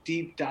bunch of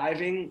deep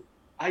diving.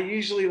 I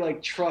usually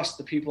like trust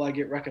the people I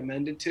get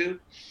recommended to,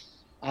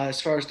 as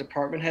far as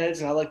department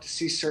heads, and I like to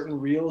see certain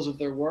reels of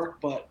their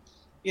work, but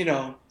you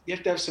have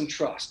to have some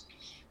trust.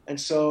 And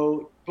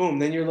so, boom,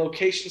 then your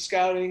location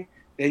scouting,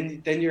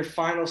 then your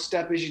final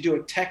step is you do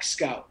a tech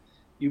scout.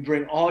 You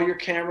bring all your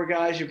camera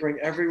guys, you bring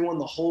everyone,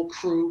 the whole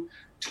crew,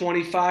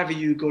 25 of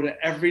you go to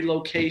every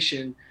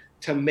location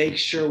to make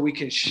sure we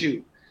can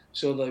shoot.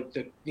 So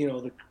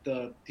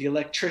the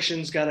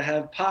electrician's got to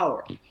have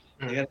power.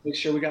 They got to make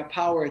sure we got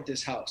power at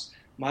this house.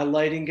 My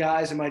lighting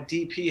guys and my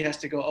DP has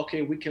to go,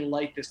 okay, we can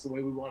light this the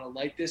way we want to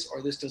light this,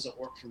 or this doesn't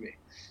work for me.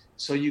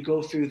 So you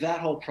go through that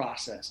whole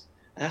process.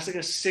 And that's like a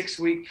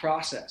 6-week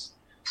process.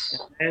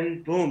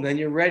 And boom, then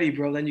you're ready,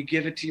 bro. Then you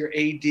give it to your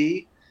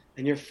AD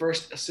and your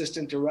first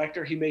assistant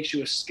director. He makes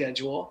you a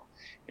schedule.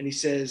 And he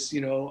says,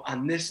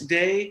 on this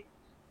day,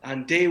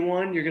 on day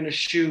 1, you're going to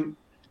shoot,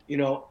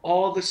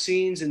 all the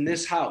scenes in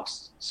this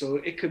house. So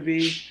it could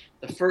be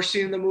the first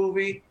scene of the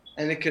movie,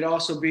 and it could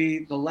also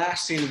be the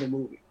last scene of the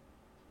movie.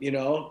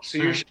 So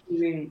you're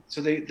shooting.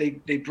 So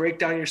they break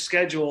down your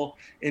schedule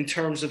in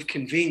terms of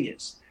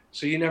convenience.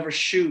 So you're never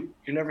shooting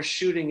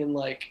in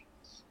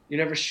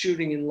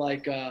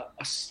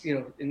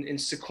in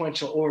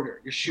sequential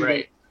order. You're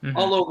shooting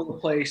all over the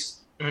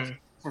place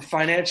for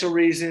financial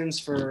reasons,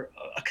 for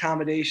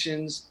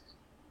accommodations,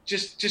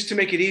 just to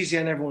make it easy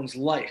on everyone's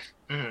life.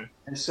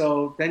 And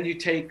so then you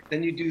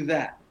do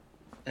that,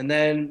 and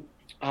then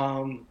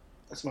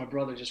that's my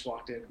brother just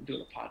walked in. I'm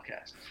doing a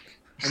podcast.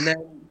 And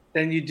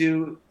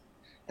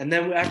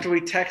then after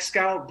we tech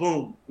scout,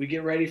 boom, we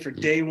get ready for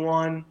day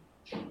 1.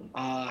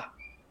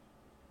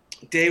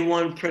 Day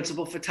 1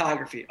 principal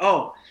photography.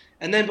 Oh,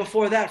 and then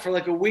before that, for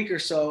like a week or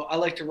so, I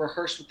like to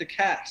rehearse with the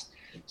cast.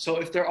 So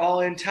if they're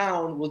all in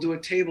town, we'll do a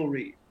table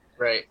read.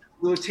 Right.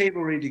 We'll do a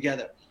table read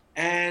together.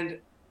 And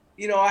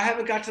I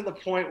haven't got to the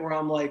point where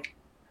I'm like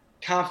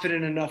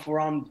confident enough where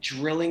I'm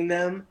drilling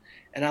them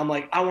and I'm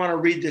like, I want to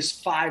read this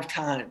 5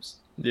 times.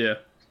 Yeah.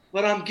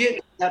 But I'm getting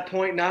to that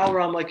point now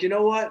where I'm like, you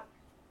know what?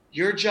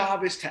 Your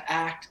job is to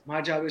act. My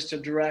job is to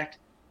direct.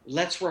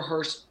 Let's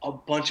rehearse a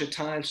bunch of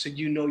times so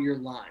you know your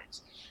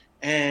lines.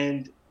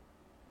 And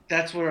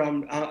that's where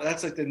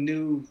that's like a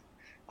new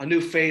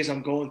phase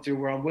I'm going through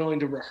where I'm willing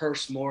to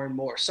rehearse more and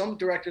more. Some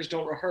directors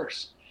don't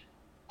rehearse.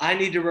 I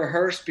need to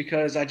rehearse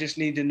because I just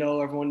need to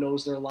know everyone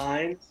knows their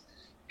lines.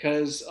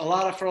 Because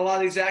for a lot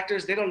of these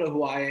actors, they don't know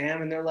who I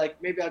am. And they're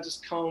like, maybe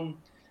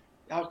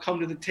I'll come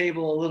to the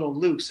table a little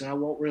loose and I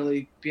won't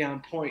really be on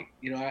point.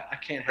 I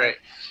can't have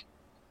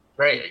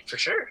Right, for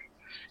sure.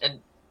 And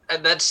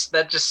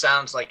that just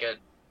sounds like a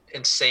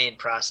insane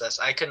process.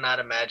 I could not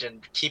imagine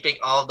keeping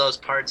all those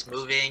parts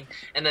moving,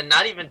 and then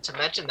not even to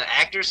mention the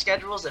actor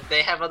schedules if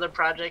they have other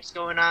projects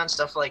going on,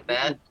 stuff like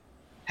that.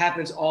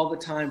 Happens all the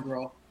time,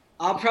 bro.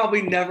 I'll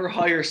probably never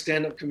hire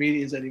stand-up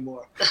comedians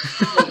anymore.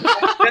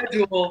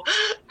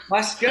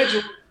 My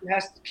schedule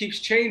keeps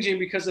changing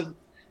because of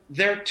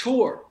their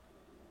tour.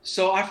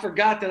 So I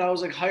forgot that I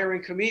was like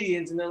hiring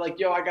comedians, and they're like,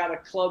 yo, I got a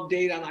club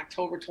date on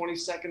October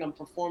 22nd. I'm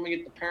performing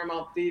at the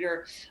Paramount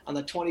Theater on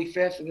the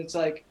 25th. And it's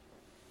like,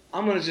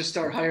 I'm going to just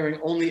start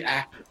hiring only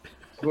actors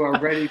who are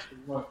ready to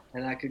work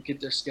and I could get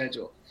their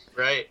schedule.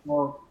 Right.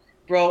 Well,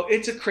 bro,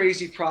 it's a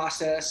crazy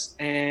process.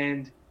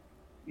 And,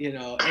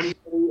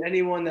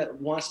 anyone that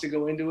wants to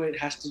go into it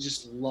has to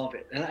just love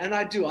it. And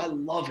I do. I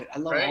love it. I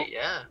love it.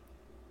 Yeah.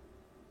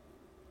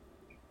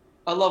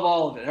 I love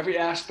all of it, every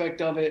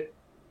aspect of it.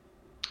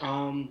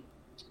 My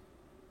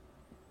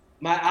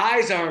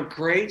eyes aren't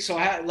great, so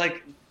I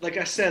like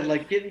I said,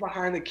 like getting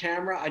behind the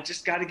camera, I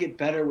just got to get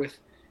better with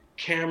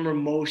camera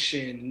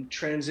motion,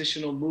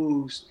 transitional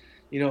moves,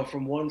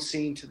 from one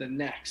scene to the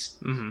next.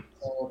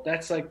 So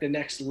that's like the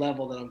next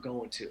level that I'm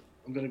going to.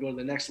 I'm going to go to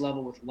the next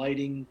level with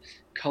lighting,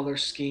 color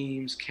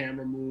schemes,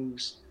 camera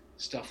moves,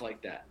 stuff like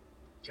that.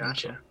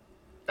 Gotcha.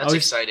 That's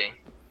exciting.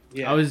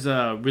 Yeah. I was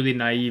really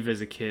naive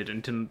as a kid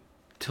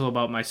until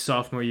about my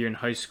sophomore year in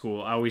high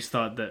school. I always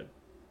thought that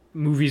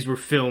movies were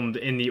filmed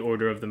in the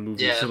order of the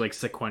movie, so like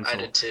sequential. I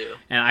did too.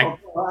 And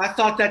I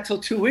thought that till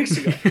 2 weeks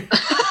ago.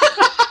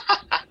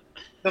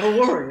 Don't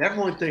worry,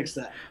 everyone thinks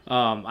that.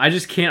 I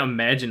just can't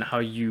imagine how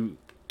you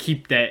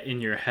keep that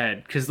in your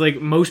head, because like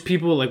most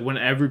people, like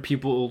whenever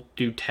people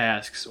do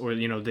tasks or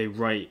they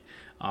write,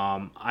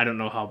 I don't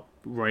know how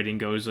writing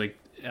goes. Like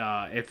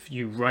if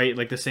you write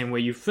like the same way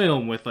you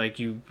film, with like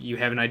you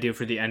have an idea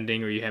for the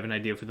ending or you have an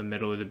idea for the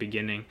middle or the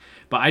beginning,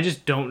 but I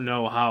just don't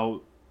know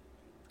how,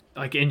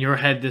 like in your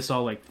head, this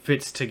all like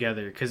fits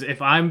together. Because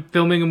if I'm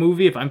filming a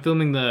movie, if I'm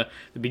filming the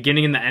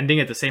beginning and the ending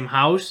at the same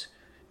house,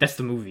 that's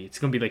the movie. It's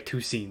gonna be like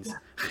 2 scenes.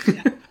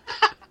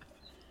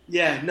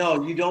 Yeah,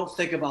 no, you don't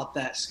think about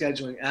that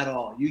scheduling at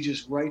all. You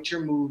just write your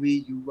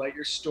movie, you write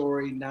your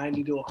story,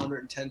 90 to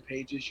 110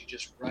 pages. You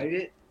just write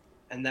it,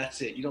 and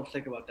that's it. You don't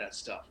think about that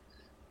stuff.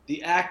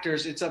 The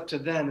actors, it's up to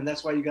them, and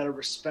that's why you got to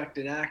respect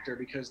an actor,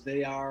 because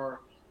they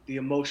are the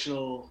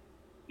emotional.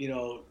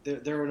 They're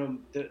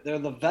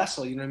the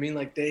vessel. You know what I mean?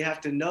 Like they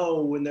have to know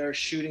when they're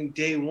shooting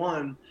day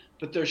 1,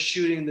 but they're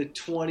shooting the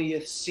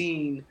 20th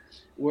scene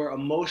where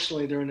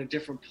emotionally they're in a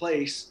different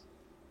place.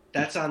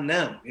 that's on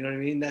them. You know what I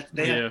mean?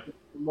 They have an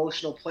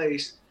emotional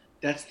place.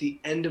 That's the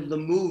end of the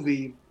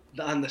movie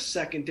on the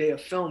second day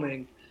of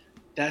filming.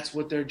 That's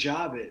what their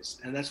job is,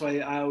 and that's why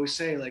I always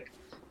say, like,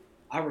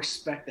 I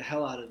respect the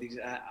hell out of these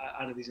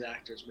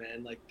actors,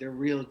 man. Like, they're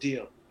real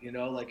deal. You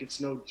know, like, it's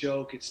no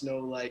joke. It's no,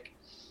 like,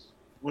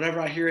 whenever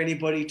I hear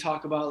anybody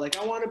talk about, like,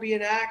 I want to be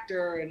an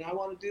actor and I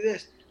want to do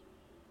this.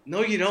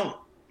 No, you don't.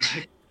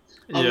 Like,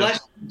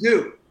 unless you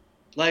do.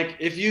 Like,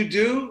 if you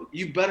do,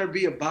 you better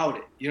be about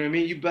it. You know what I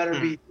mean? You better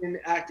be in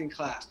acting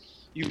class.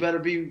 You better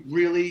be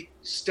really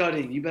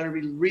studying. You better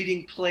be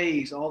reading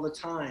plays all the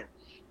time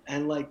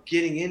and, like,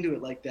 getting into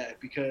it like that,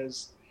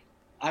 because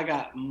I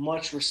got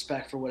much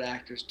respect for what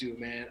actors do,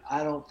 man.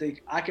 I don't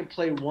think I can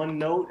play one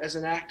note as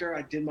an actor.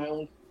 I did my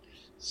own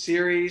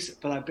series,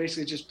 but I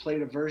basically just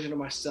played a version of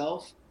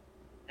myself.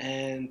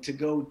 And to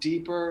go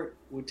deeper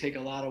would take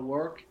a lot of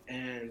work,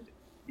 and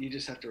you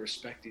just have to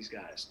respect these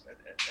guys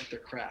at their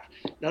craft.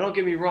 Now, don't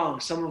get me wrong.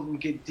 Some of them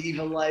get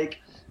diva-like,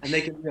 and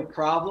they can be a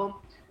problem.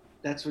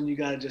 That's when you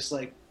got to just,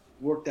 like,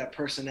 work that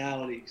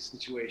personality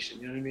situation.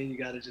 You know what I mean? You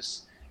got to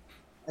just,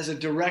 as a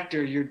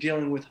director, you're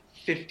dealing with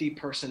 50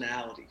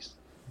 personalities.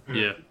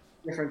 Yeah.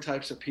 Different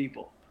types of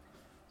people.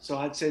 So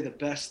I'd say the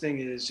best thing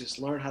is just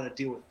learn how to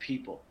deal with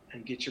people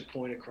and get your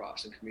point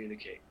across and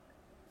communicate.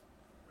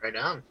 Right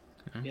on.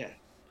 Yeah.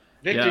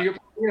 Victor,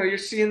 you're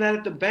seeing that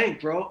at the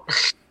bank, bro.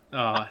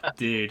 Oh,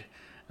 dude.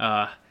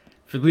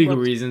 For legal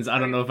reasons, I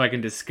don't know if I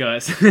can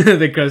discuss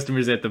the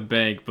customers at the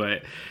bank,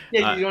 but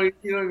yeah, you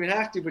don't even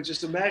have to. But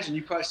just imagine,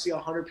 you probably see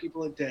 100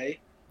 people a day.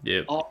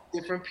 Yep. All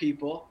different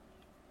people.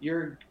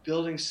 You're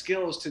building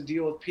skills to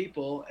deal with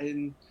people,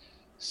 and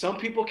some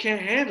people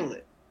can't handle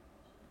it.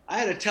 I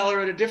had a teller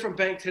at a different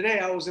bank today.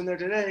 I was in there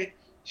today.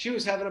 She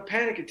was having a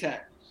panic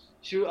attack.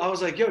 I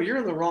was like, yo, you're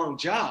in the wrong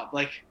job.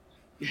 Like,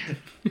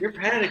 you're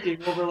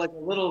panicking over, like, a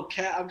little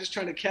I'm just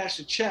trying to cash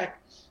a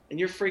check, and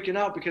you're freaking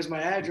out because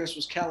my address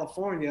was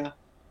California.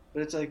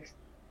 But it's like,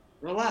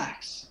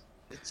 relax.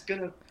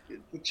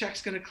 The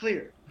check's gonna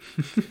clear.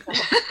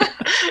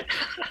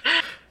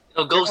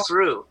 It'll go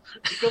through.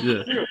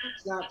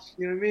 It's not,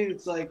 you know what I mean?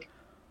 It's like,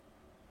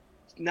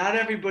 not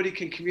everybody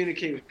can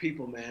communicate with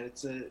people, man.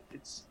 It's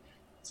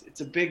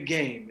a big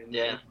game, and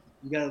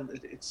you gotta.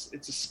 It's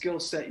a skill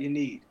set you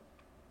need,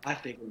 I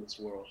think, in this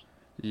world.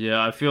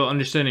 Yeah, I feel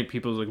understanding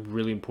people is, like,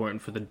 really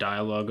important for the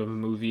dialogue of a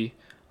movie.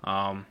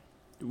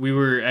 We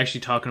were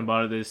actually talking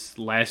about this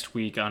last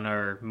week on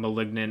our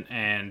Malignant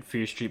and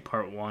Fear Street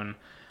Part 1.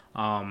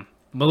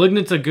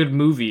 Malignant's a good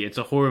movie. It's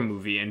a horror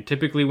movie, and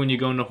typically when you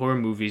go into horror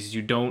movies,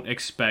 you don't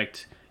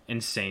expect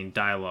insane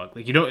dialogue.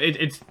 Like, you don't.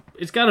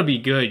 It's got to be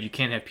good. You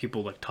can't have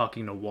people, like,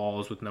 talking to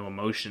walls with no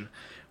emotion.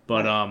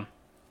 But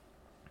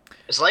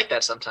it's like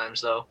that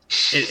sometimes, though.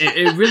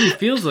 It really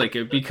feels like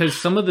it, because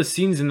some of the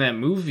scenes in that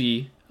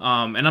movie.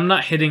 And I'm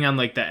not hitting on,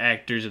 like, the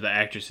actors or the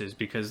actresses,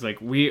 because,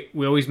 like, we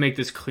always make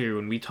this clear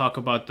when we talk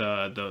about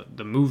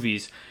the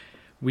movies.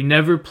 We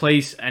never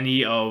place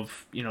any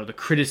of, you know, the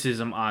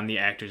criticism on the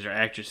actors or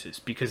actresses,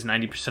 because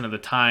 90% of the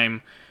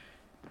time,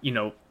 you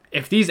know,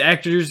 if these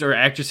actors or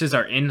actresses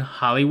are in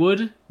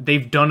Hollywood,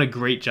 they've done a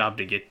great job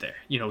to get there.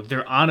 You know,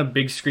 they're on a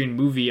big screen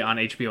movie on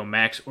HBO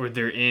Max, or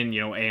they're in,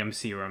 you know,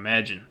 AMC or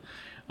Imagine.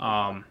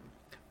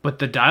 But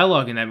the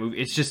dialogue in that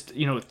movie, it's just,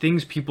 you know,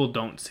 things people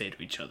don't say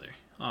to each other.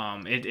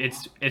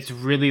 It's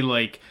really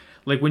like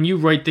when you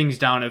write things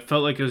down, it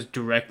felt like it was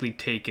directly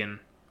taken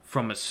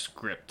from a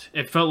script.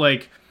 It felt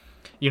like,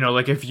 you know,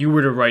 like if you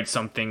were to write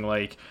something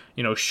like,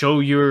 you know, show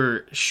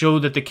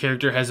that the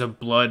character has a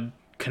blood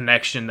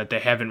connection that they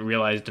haven't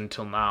realized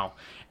until now.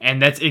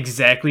 And that's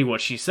exactly what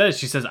she says.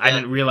 She says, I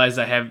didn't realize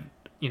I have,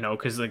 you know,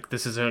 because, like,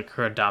 this is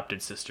her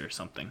adopted sister or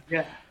something.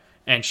 Yeah.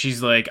 And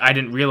she's like, I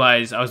didn't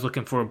realize I was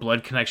looking for a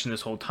blood connection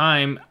this whole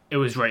time. It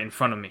was right in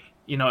front of me.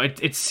 You know,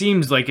 it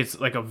seems like it's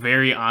like a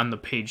very on the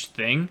page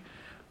thing,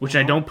 which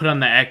I don't put on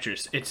the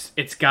actress.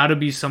 It's got to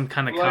be some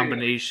kind of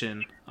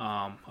combination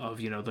of,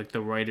 you know, like the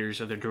writers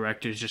or the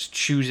directors just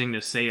choosing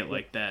to say it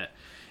like that.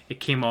 It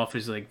came off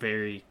as, like,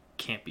 very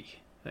campy,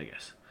 I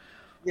guess.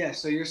 Yeah,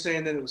 so you're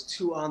saying that it was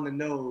too on the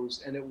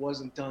nose and it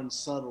wasn't done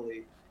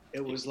subtly.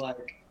 It was,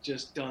 like,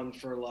 just done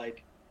for,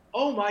 like,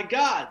 oh my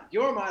God,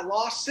 you're my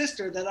lost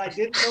sister that I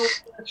didn't know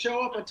was going to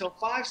show up until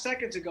 5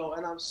 seconds ago,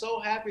 and I'm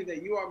so happy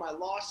that you are my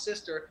lost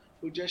sister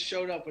who just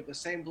showed up with the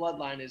same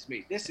bloodline as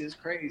me. This is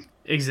crazy.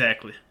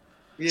 Exactly.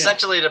 Yeah.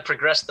 Essentially to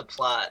progress the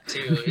plot,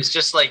 too. It's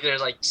just like they're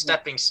like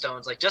stepping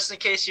stones. Like, just in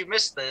case you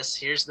missed this,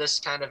 here's this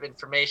kind of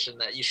information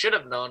that you should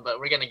have known, but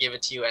we're going to give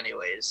it to you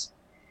anyways.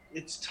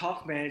 It's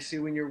tough, man. See,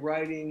 when you're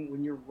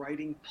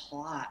writing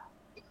plot,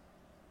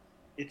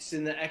 it's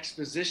in the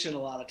exposition a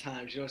lot of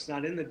times. You know, it's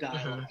not in the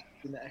dialogue,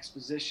 it's in the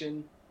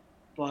exposition.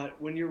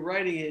 But when you're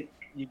writing it,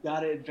 you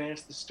got to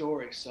advance the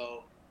story.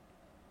 So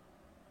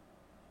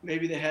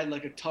maybe they had,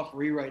 like, a tough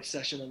rewrite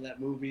session on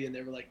that movie, and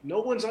they were like, no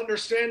one's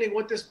understanding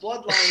what this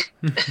bloodline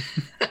is.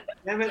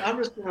 Damn it, I'm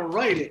just going to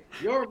write it.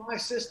 You're my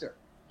sister,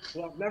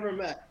 who I've never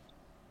met.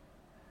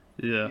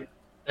 Yeah.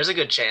 There's a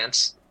good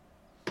chance.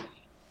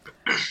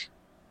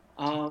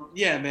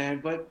 Yeah, man,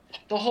 but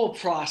the whole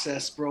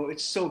process, bro,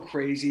 it's so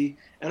crazy.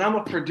 And I'm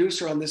a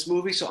producer on this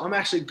movie, so I'm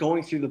actually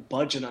going through the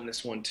budget on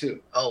this one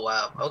too. Oh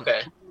wow.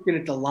 Okay. Looking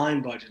at the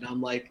line budget,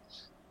 I'm like,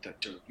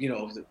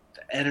 the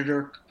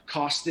editor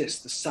costs this,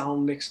 the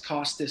sound mix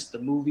costs this, the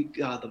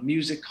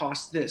music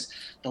costs this,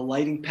 the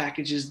lighting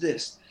package is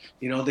this,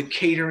 the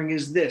catering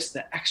is this,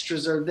 the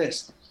extras are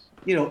this.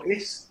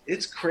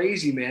 It's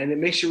crazy, man. It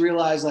makes you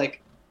realize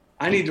like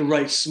I need to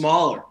write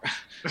smaller.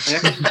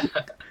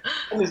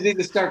 I just need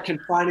to start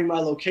confining my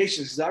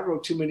locations because I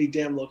wrote too many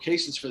damn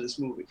locations for this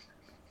movie.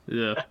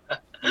 Yeah.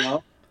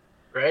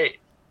 Right.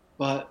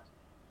 But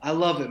I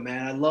love it,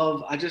 man.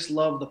 I just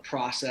love the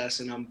process,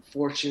 and I'm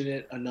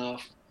fortunate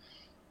enough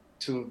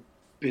to have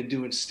been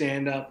doing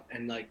stand up,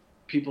 and like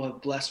people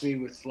have blessed me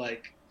with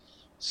like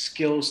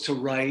skills to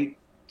write.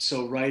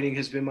 So writing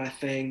has been my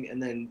thing,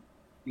 and then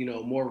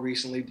more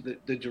recently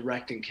the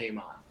directing came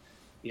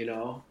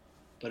on.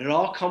 But it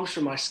all comes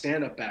from my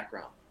stand up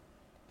background.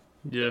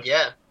 Yeah.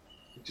 Yeah.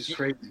 Which is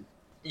crazy.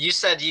 You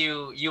said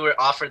you were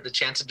offered the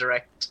chance to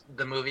direct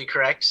the movie,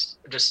 correct?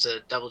 Just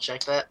to double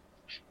check that.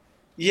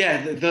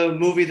 Yeah, the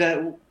movie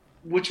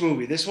which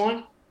movie? This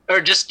one?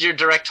 Or just your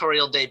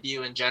directorial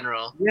debut in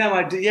general? Yeah,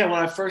 when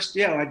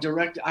I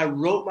directed, I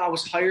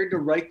was hired to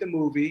write the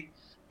movie.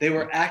 They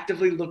were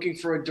actively looking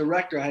for a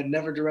director. I had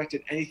never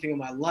directed anything in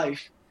my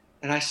life.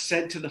 And I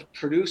said to the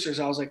producers,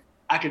 I was like,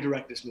 I could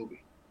direct this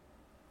movie.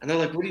 And they're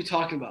like, what are you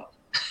talking about?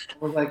 I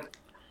was like,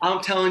 I'm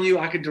telling you,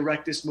 I could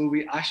direct this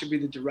movie. I should be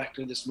the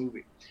director of this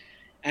movie.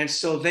 And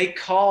so they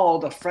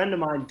called a friend of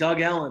mine,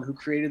 Doug Ellen, who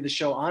created the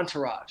show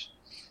Entourage.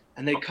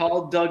 And they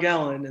called Doug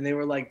Ellen, and they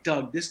were like,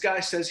 Doug, this guy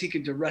says he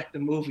could direct the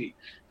movie.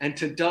 And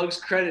to Doug's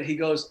credit, he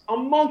goes, a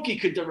monkey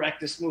could direct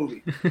this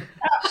movie.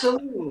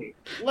 Absolutely.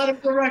 Let him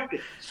direct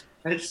it.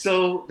 And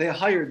so they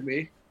hired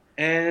me,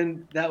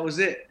 and that was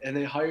it. And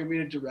they hired me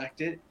to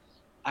direct it.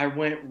 I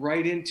went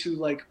right into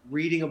like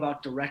reading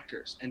about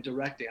directors and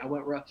directing. I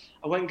went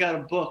and got a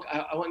book.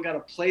 I went and got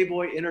a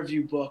Playboy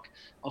interview book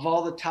of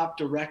all the top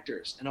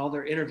directors and all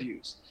their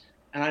interviews.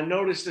 And I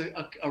noticed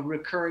a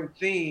recurring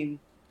theme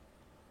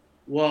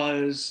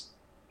was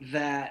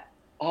that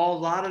a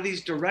lot of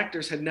these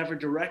directors had never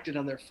directed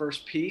on their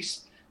first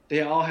piece.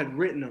 They all had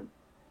written them,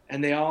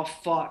 and they all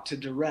fought to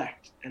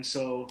direct. And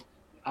so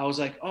I was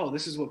like, oh,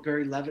 this is what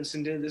Barry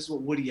Levinson did. This is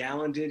what Woody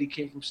Allen did. He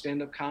came from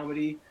stand-up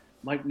comedy.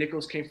 Mike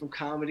Nichols came from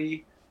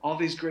comedy. All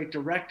these great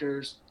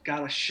directors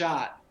got a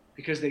shot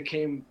because they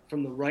came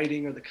from the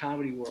writing or the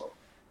comedy world.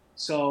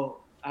 So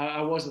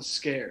I wasn't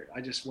scared.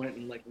 I just went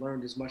and like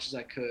learned as much as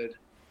I could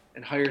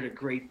and hired a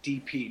great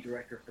DP,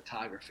 director of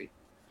photography.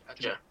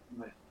 Gotcha.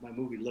 My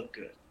movie looked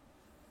good.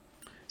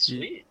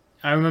 Sweet.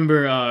 I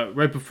remember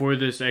right before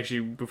this, actually,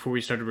 before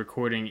we started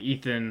recording,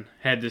 Ethan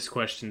had this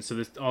question.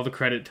 So all the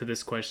credit to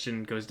this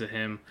question goes to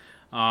him.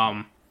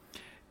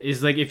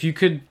 Is like if you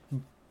could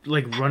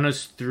like run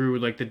us through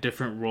like the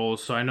different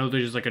roles. So I know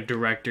there's like a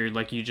director,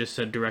 like you just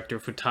said, director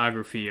of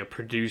photography, a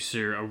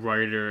producer, a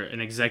writer,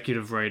 an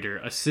executive writer,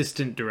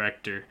 assistant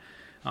director.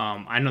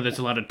 I know there's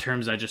a lot of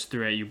terms I just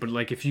threw at you, but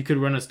like if you could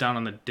run us down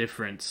on the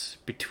difference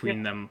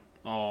between them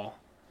all.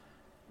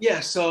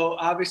 Yeah, so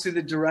obviously I'm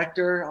the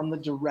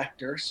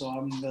director, so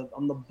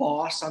I'm the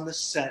boss on the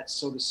set,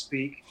 so to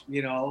speak.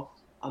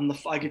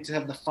 I get to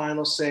have the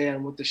final say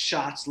on what the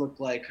shots look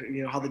like,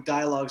 how the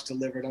dialogue's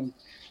delivered. I'm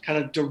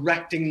kind of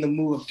directing the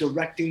move,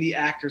 directing the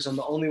actors. I'm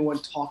the only one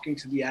talking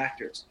to the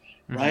actors,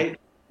 right?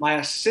 My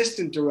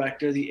assistant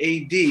director, the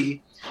AD,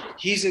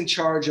 he's in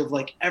charge of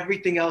like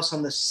everything else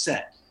on the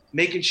set,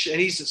 making sure,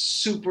 and he's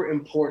super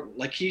important.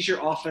 Like he's your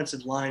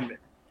offensive lineman,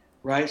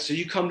 right? So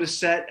you come to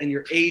set and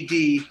your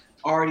AD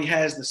already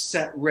has the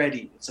set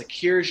ready. It's like,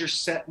 here's your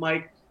set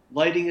mic,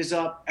 lighting is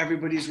up,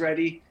 everybody's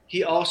ready.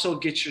 He also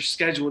gets your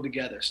schedule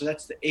together. So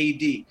that's the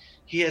AD.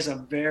 He has a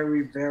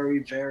very, very,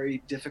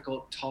 very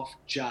difficult, tough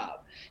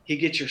job. He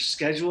gets your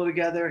schedule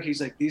together. He's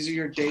like, these are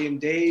your day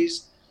and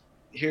days.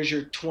 Here's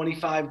your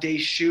 25-day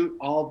shoot,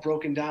 all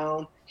broken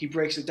down. He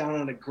breaks it down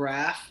on a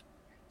graph.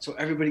 So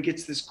everybody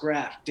gets this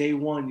graph. Day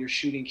one, you're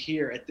shooting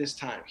here at this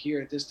time,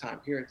 here at this time,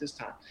 here at this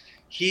time.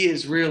 He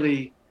is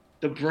really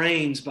the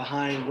brains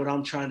behind what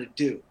I'm trying to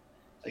do.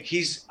 Like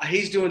he's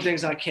doing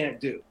things I can't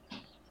do.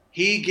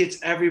 He gets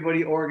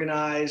everybody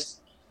organized,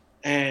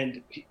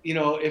 and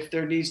if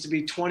there needs to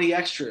be 20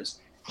 extras,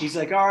 he's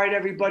like, all right,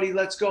 everybody,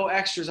 let's go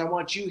extras. I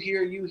want you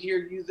here, you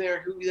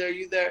there, who there,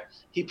 you there.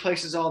 He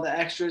places all the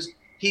extras.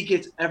 He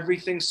gets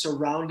everything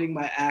surrounding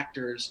my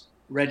actors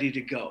ready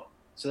to go.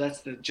 So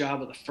that's the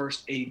job of the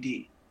first AD.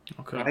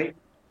 Okay. Right?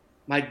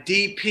 My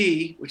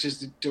DP, which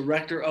is the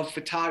director of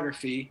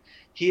photography,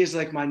 he is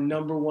like my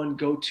number one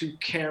go-to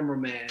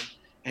cameraman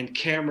and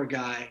camera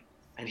guy.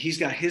 And he's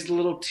got his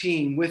little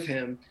team with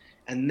him.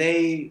 And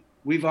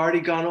we've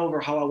already gone over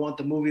how I want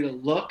the movie to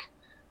look.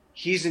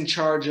 He's in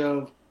charge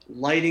of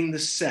lighting the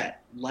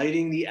set,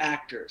 lighting the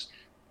actors,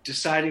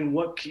 deciding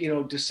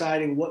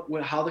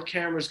how the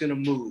camera's going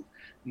to move,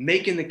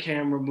 making the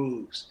camera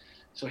moves.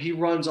 So he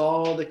runs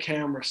all the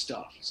camera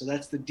stuff. So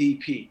that's the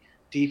DP.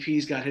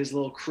 DP's got his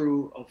little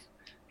crew of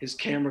his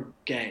camera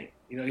gang,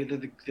 You know,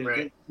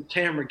 Right. the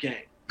camera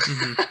gang.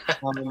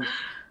 Mhm.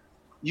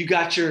 You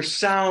got your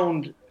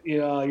sound,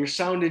 your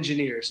sound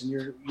engineers and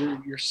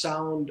your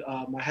sound,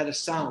 my head of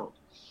sound.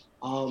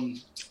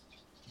 Um,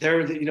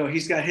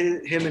 he's got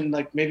him and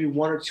like maybe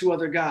one or two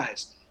other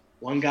guys.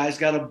 One guy's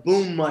got a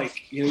boom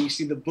mic. You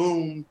see the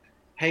boom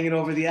hanging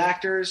over the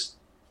actors,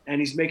 and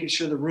he's making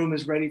sure the room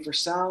is ready for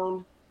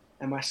sound.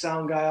 And my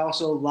sound guy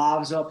also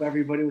lavs up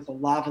everybody with a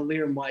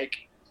lavalier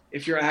mic.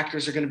 If your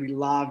actors are going to be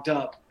laved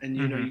up, and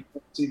you can't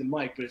see the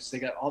mic, but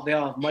they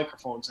all have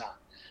microphones on.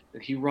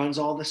 And he runs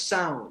all the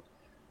sound.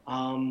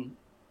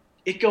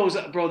 It goes,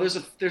 bro.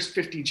 There's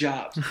 50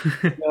 jobs.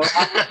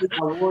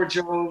 My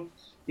wardrobe.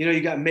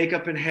 You got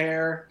makeup and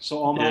hair. So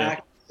all my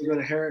actors go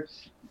to hair.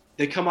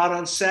 They come out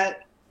on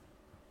set.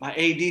 My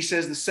AD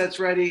says the set's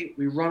ready.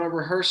 We run a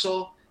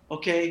rehearsal.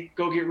 Okay,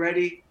 go get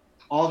ready.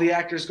 All the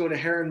actors go to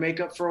hair and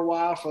makeup for a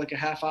while, for like a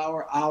half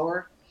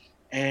hour,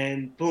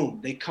 and boom,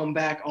 they come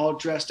back all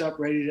dressed up,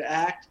 ready to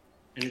act,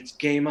 and it's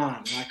game on.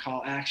 And I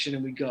call action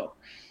and we go.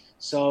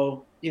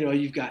 So,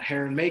 you've got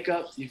hair and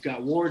makeup, you've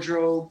got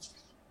wardrobe,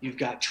 you've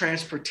got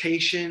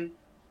transportation,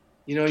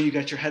 you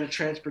got your head of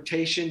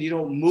transportation. You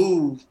don't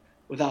move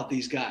without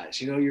these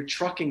guys. Your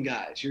trucking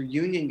guys, your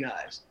union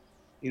guys.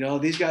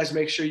 These guys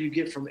make sure you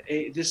get from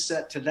this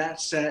set to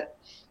that set.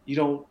 You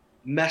don't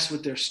mess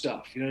with their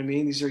stuff. You know what I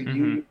mean? These are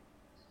union.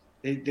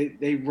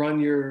 They run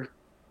your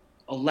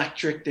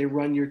electric. They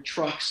run your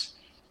trucks.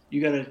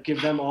 You got to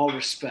give them all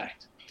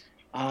respect.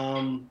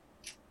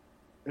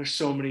 There's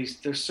so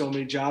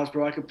many jobs,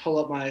 bro. I could pull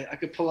up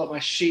my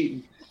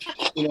sheet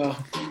and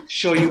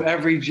show you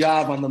every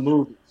job on the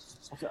movie.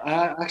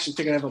 I actually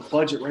think I have a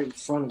budget right in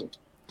front of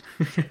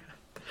me.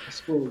 I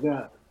swear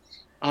to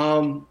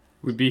God.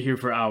 We'd be here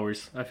for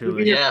hours. I feel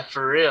like. Yeah,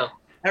 for real.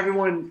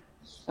 Everyone,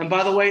 and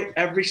by the way,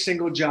 every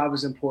single job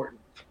is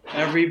important.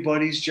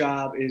 Everybody's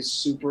job is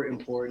super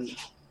important,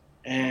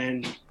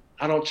 and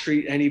I don't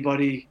treat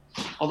anybody.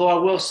 Although I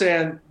will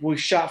say, we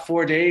shot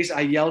 4 days.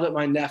 I yelled at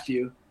my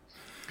nephew.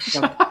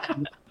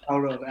 Out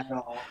of at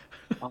all.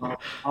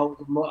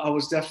 I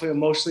was definitely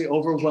emotionally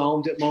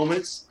overwhelmed at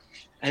moments,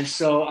 and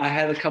so I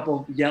had a couple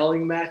of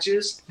yelling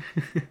matches.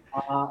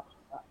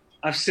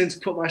 I've since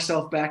put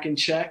myself back in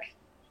check.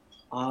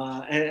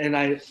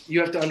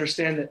 You have to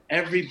understand that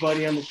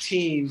everybody on the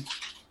team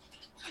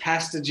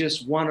has to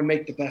just want to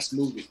make the best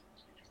movie,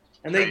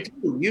 and they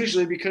do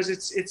usually, because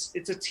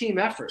it's a team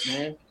effort,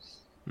 man.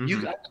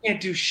 I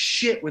can't do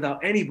shit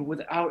without any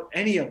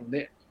of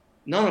them.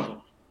 None of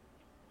them.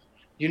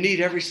 You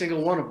need every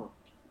single one of them.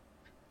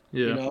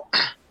 Yeah.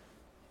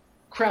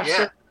 Craft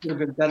service would have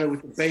been better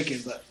with the bacon,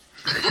 but.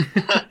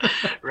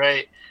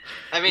 Right.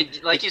 I mean,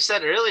 like you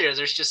said earlier,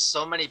 there's just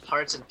so many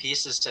parts and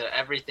pieces to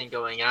everything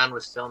going on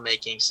with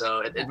filmmaking, so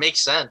it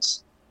makes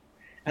sense.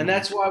 And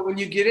that's why when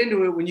you get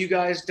into it, when you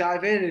guys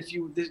dive in, if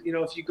you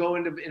go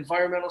into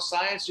environmental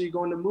science or you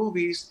go into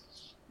movies,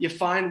 you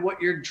find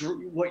what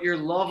your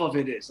love of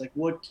it is, like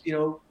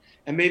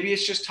and maybe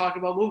it's just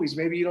talking about movies.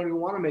 Maybe you don't even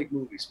want to make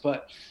movies,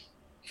 but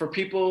for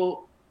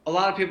people, a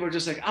lot of people are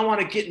just like, I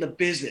want to get in the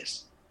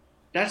business.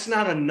 That's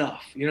not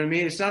enough. You know what I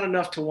mean? It's not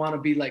enough to want to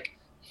be like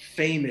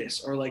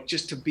famous or like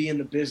just to be in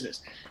the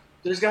business.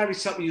 There's got to be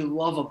something you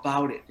love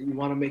about it and you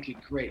want to make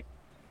it great.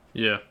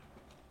 Yeah.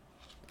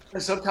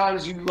 And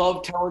sometimes you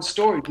love telling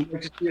stories. You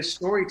might just be a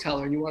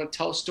storyteller and you want to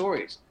tell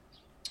stories.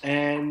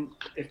 And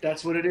if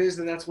that's what it is,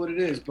 then that's what it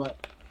is.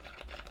 But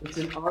it's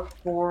an art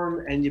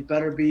form, and you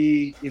better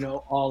be,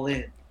 all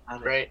in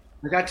on it. Right.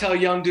 Like I tell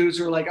young dudes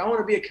who are like, I want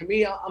to be a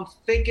comedian. I'm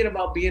thinking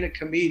about being a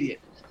comedian.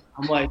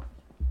 I'm like,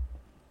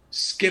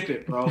 skip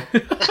it, bro.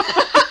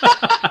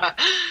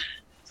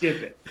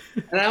 Skip it.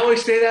 And I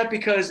always say that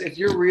because if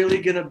you're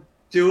really going to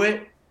do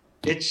it,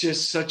 it's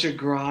just such a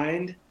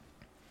grind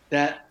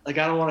that, like,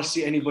 I don't want to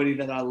see anybody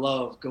that I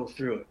love go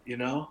through it,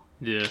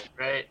 Yeah.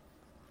 Right.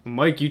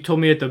 Mike, you told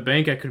me at the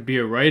bank I could be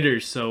a writer,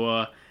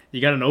 so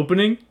you got an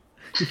opening?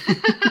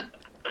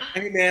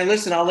 Hey, man,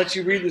 listen, I'll let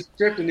you read the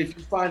script, and if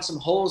you find some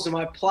holes in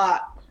my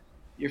plot,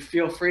 you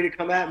feel free to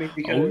come at me,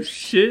 because oh,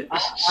 shit.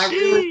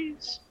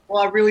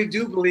 I really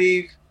do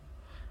believe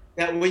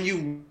that when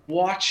you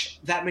watch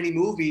that many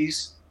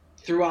movies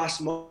through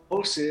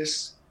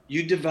osmosis,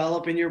 you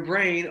develop in your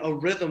brain a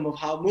rhythm of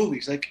how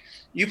movies, like,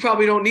 you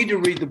probably don't need to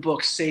read the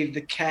book Save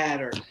the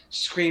Cat or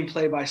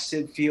Screenplay by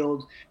Sid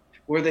Field,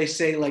 where they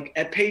say, like,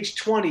 at page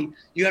 20,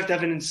 you have to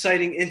have an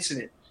inciting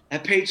incident.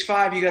 At page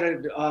 5, you got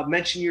to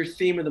mention your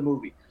theme of the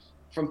movie.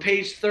 From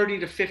page 30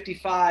 to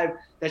 55,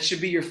 that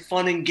should be your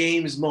fun and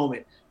games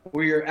moment,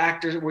 where your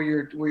actors, where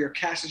your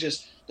cast is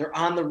just, they're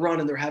on the run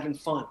and they're having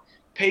fun.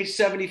 Page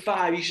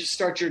 75, you should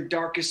start your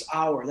darkest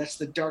hour. That's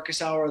the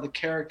darkest hour of the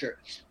character,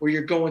 where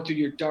you're going through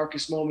your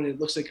darkest moment. It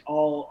looks like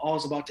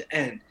all's about to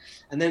end.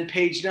 And then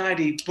page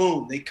 90,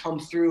 boom, they come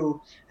through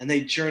and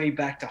they journey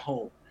back to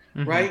home,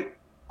 right?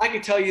 I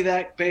could tell you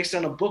that based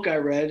on a book I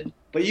read,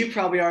 but you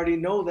probably already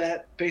know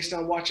that based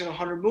on watching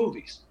 100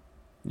 movies.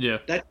 Yeah.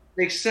 That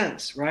makes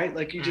sense, right?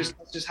 Like, that's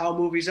just how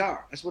movies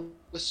are. That's what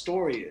the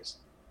story is.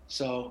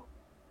 So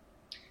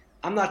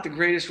I'm not the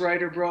greatest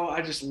writer, bro.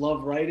 I just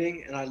love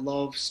writing and I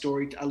love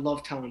I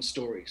love telling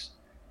stories.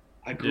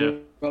 I Yeah.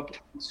 grew up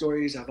telling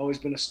stories. I've always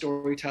been a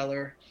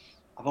storyteller.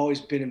 I've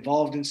always been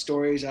involved in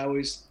stories.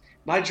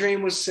 My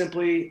dream was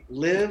simply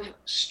live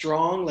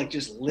strong, like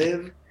just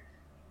live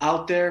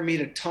out there, meet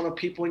a ton of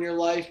people in your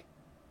life,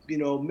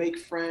 make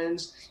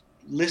friends,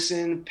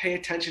 listen, pay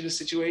attention to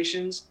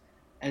situations,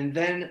 and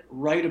then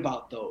write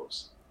about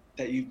those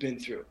that you've been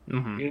through.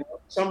 Mm-hmm.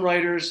 Some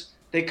writers,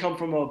 they come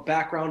from a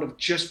background of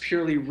just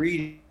purely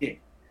reading.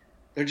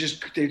 They're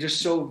just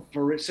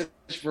such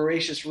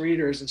voracious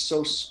readers and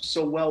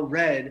so well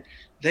read.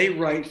 They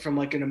write from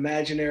like an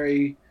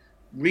imaginary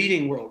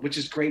reading world, which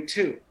is great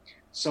too.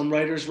 Some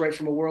writers write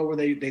from a world where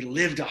they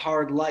lived a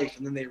hard life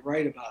and then they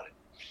write about it.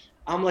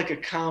 I'm like a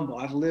combo.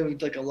 I've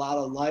lived like a lot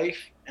of life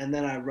and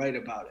then I write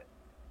about it.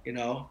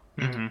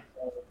 Mm-hmm.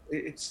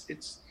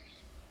 It's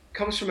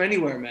comes from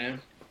anywhere,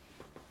 man.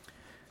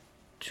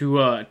 To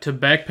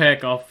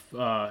backpack off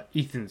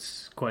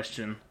Ethan's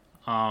question,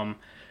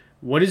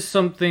 what is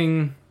some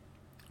things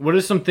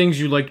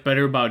you liked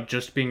better about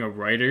just being a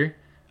writer,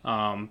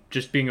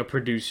 just being a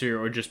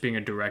producer, or just being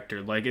a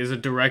director? Like, is a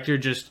director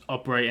just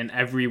upright in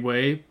every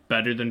way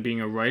better than being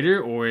a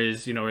writer, or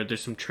are there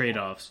some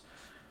trade-offs?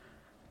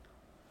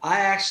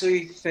 I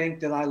actually think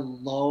that I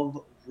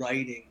love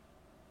writing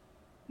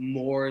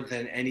more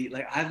than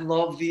I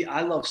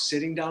love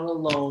sitting down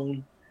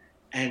alone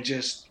and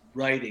just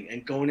writing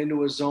and going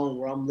into a zone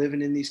where I'm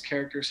living in these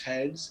characters'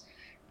 heads,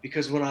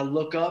 because when I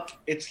look up,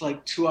 it's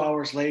like 2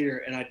 hours later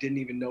and I didn't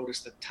even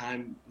notice the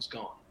time was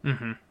gone.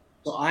 Mm-hmm.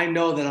 So I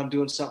know that I'm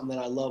doing something that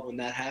I love when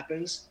that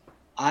happens.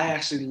 I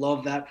actually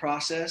love that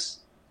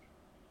process.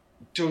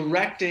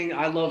 Directing,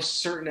 I love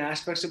certain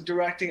aspects of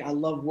directing. I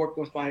love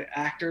working with my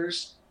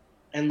actors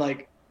and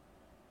like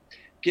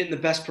getting the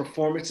best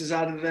performances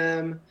out of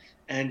them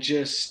and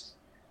just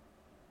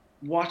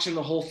watching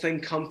the whole thing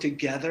come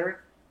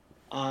together.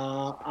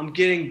 I'm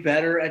getting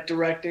better at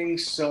directing,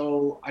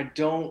 so I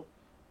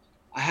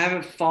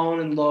haven't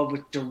fallen in love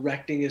with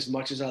directing as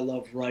much as I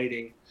love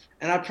writing.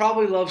 And I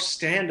probably love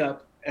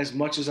stand-up as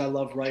much as I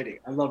love writing.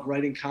 I love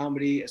writing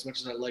comedy as much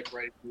as I like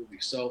writing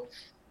movies. So,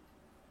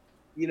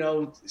 I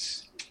don't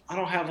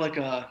have like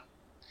I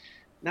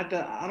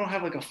don't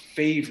have like a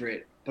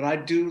favorite, but I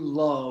do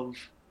love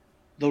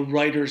the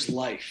writer's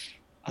life.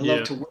 I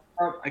love to work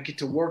out. I get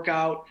to work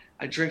out.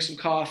 I drink some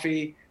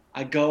coffee.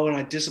 I go and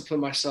I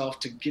discipline myself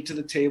to get to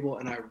the table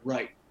and I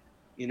write,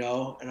 and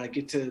I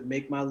get to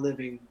make my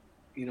living,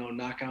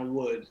 knock on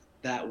wood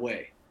that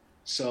way.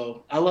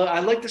 So I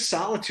like the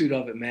solitude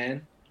of it,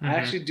 man. Mm-hmm. I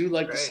actually do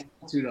like the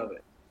solitude of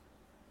it.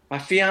 My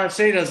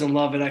fiance doesn't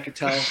love it, I could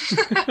tell.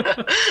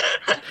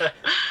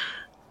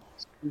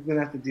 He's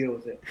gonna have to deal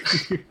with it.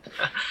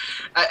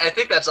 I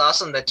think that's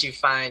awesome that you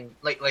find,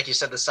 like you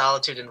said, the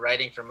solitude in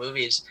writing for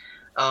movies.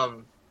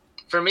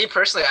 For me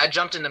personally, I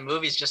jumped into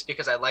movies just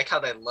because I like how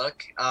they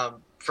look.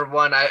 For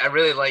one, I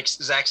really like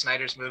Zack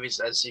Snyder's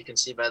movies, as you can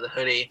see by the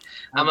hoodie.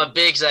 I'm a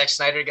big Zack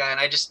Snyder guy, and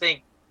I just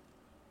think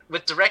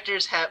with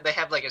directors, they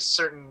have like a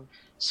certain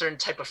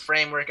type of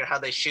framework or how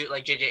they shoot.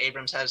 Like J.J.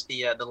 Abrams has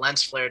the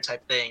lens flare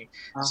type thing.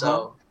 Uh-huh.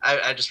 So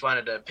I just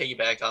wanted to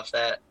piggyback off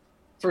that.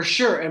 For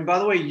sure. And by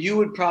the way, you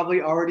would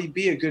probably already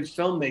be a good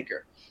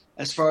filmmaker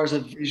as far as a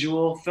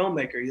visual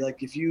filmmaker.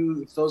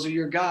 If those are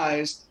your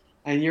guys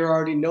and you're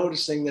already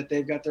noticing that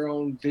they've got their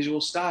own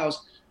visual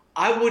styles,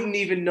 I wouldn't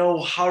even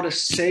know how to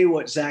say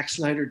what Zack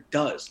Snyder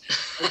does.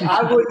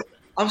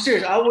 I'm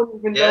serious. I wouldn't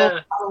even know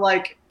how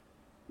to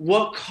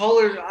what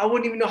colors. I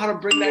wouldn't even know how to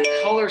bring that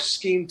color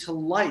scheme to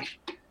life.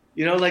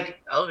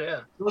 Oh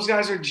yeah, those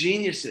guys are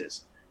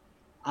geniuses.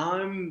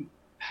 I'm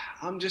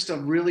just a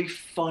really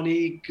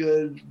funny,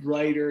 good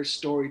writer,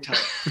 storyteller.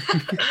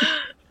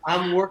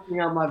 I'm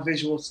working on my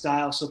visual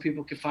style so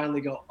people can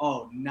finally go,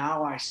 oh,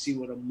 now I see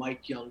what a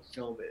Mike Young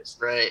film is.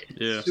 Right.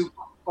 Yeah. It's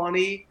super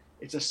funny.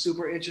 It's a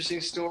super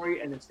interesting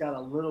story, and it's got a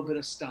little bit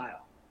of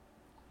style.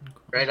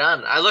 Right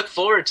on. I look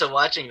forward to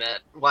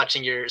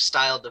watching your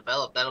style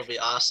develop. That'll be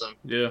awesome.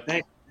 Yeah.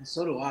 Thanks.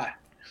 So do I.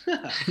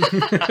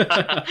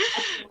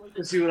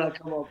 Let's see what I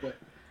come up with.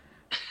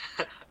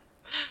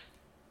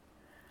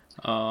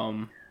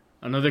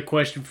 Another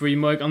question for you,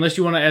 Mike. Unless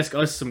you want to ask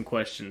us some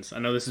questions. I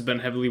know this has been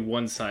heavily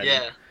one-sided.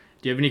 Yeah.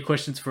 Do you have any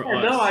questions for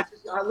us? No,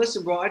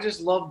 listen, bro. I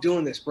just love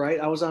doing this, right?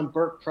 I was on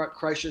Bert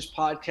Kreischer's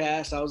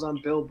podcast. I was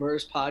on Bill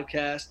Burr's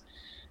podcast.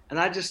 And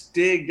I just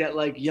dig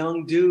that,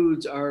 young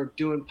dudes are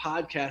doing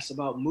podcasts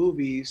about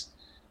movies.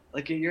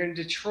 You're in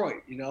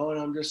Detroit, and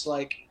I'm just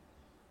I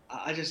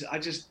just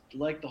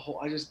like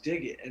I just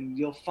dig it. And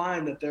you'll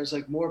find that there's,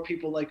 more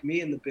people like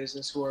me in the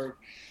business who are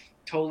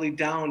totally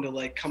down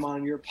to come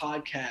on your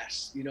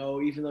podcast,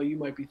 even though you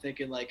might be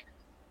thinking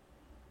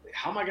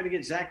how am I going to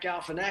get Zach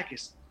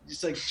Galifianakis?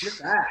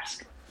 Just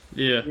ask.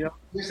 Yeah.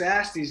 Just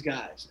ask these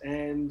guys.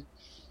 And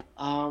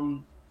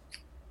my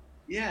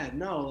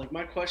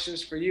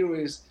questions for you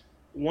is,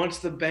 once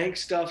the bank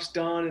stuff's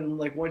done and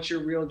once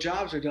your real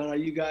jobs are done, are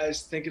you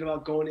guys thinking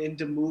about going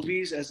into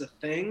movies as a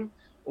thing,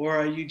 or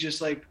are you just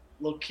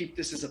keep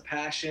this as a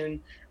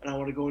passion, and I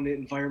want to go into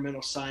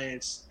environmental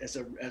science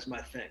as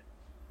my thing?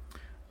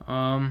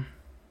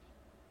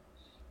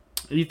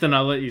 Ethan,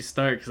 I'll let you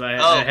start because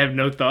I have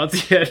no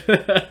thoughts yet.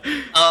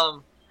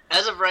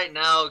 As of right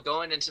now,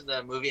 going into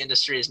the movie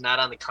industry is not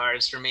on the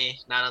cards for me,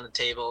 not on the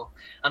table.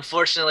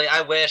 Unfortunately,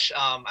 I wish.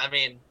 I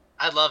mean,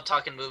 I love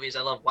talking movies.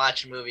 I love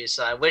watching movies.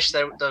 So I wish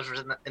that those were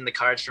in the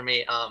cards for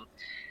me.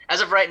 As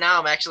of right now,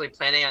 I'm actually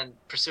planning on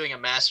pursuing a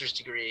master's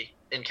degree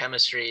in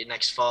chemistry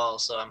next fall.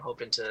 So I'm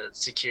hoping to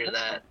secure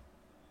that.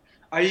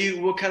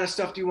 What kind of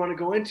stuff do you want to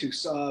go into?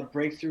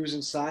 Breakthroughs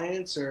in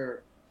science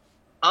or?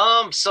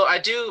 So I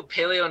do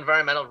paleo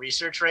environmental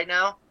research right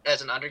now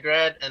as an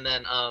undergrad, and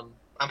then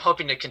I'm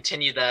hoping to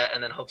continue that,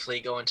 and then hopefully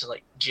go into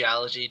like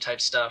geology type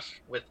stuff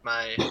with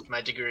my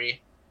degree.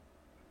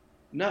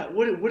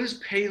 What is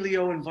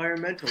paleo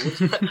environmental?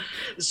 Paleo?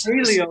 Is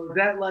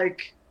that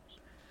like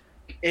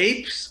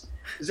apes?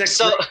 Is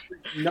that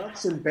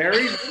nuts and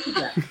berries? What is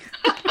that?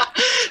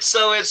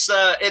 So it's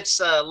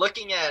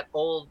looking at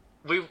old.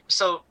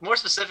 So more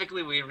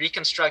specifically, we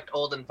reconstruct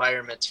old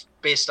environments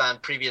based on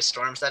previous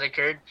storms that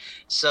occurred.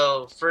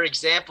 So for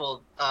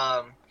example,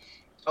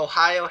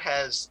 Ohio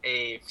has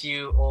a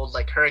few old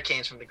like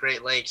hurricanes from the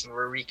Great Lakes, and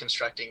we're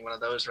reconstructing one of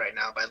those right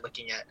now by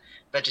looking at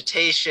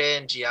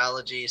vegetation,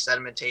 geology,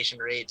 sedimentation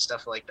rates,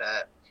 stuff like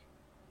that.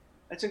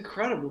 That's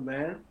incredible,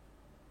 man.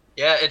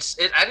 Yeah, I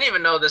didn't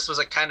even know this was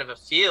a kind of a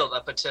field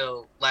up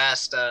until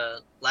last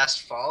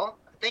fall.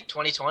 I think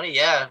 2020.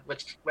 Yeah,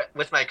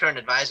 with my current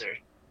advisor.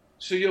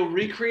 So you'll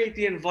recreate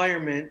the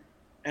environment,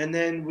 and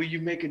then will you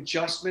make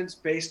adjustments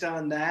based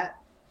on that?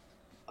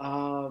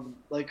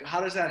 Like,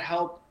 how does that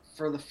help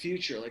for the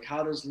future? Like,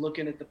 how does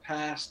looking at the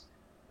past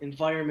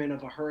environment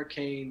of a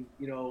hurricane,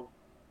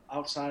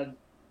 outside,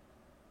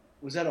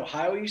 was that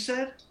Ohio you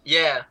said?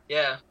 Yeah.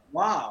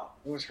 Wow,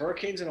 there was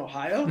hurricanes in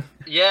Ohio?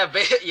 Yeah,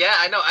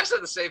 I know. I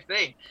said the same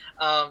thing.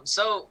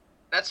 So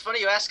that's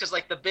funny you ask, because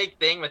like the big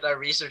thing with our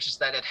research is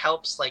that it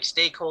helps like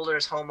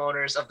stakeholders,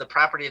 homeowners of the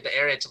property of the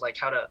area to like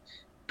how to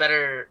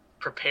better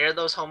prepare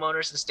those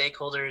homeowners and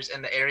stakeholders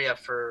in the area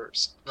for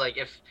like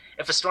if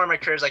a storm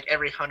occurs like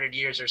every 100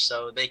 years or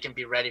so, they can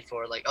be ready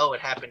for like, oh, it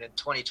happened in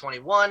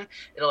 2021,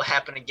 it'll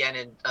happen again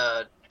in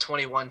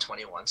 21,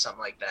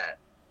 something like that.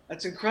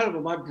 That's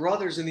incredible. My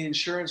brother's in the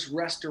insurance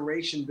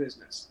restoration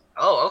business.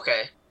 Oh,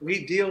 okay.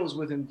 He deals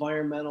with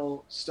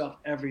environmental stuff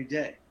every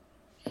day.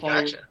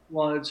 Fire, Gotcha.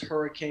 Floods,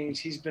 hurricanes.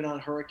 He's been on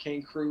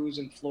hurricane crews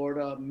in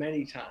Florida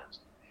many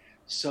times.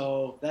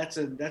 So that's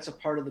a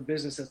part of the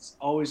business that's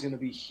always going to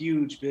be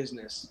huge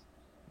business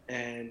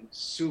and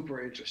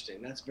super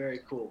interesting. That's very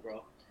cool,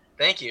 bro.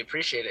 Thank you.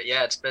 Appreciate it.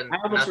 Yeah, it's been I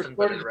almost nothing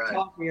but a recorded ride.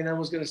 talking, and I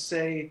was going to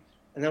send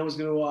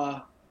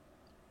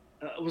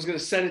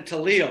it to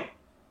Leo.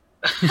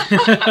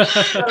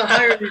 Gotta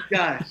hire these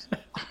guys.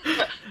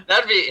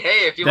 That'd be,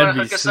 hey, if you want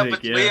to hook us up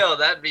with Leo,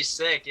 that'd be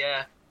sick.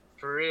 Yeah,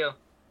 for real.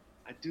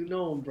 I do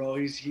know him, bro.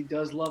 He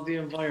does love the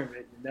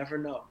environment. You never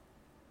know.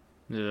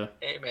 Yeah.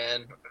 Hey,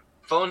 man.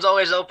 Phone's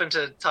always open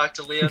to talk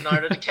to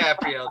Leonardo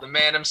DiCaprio, the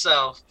man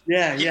himself.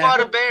 Yeah, he fought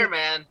a bear,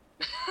 man.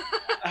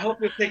 I hope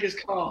he'll take his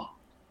call.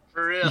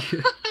 For real.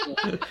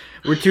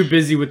 We're too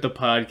busy with the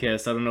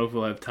podcast. I don't know if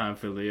we'll have time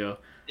for Leo.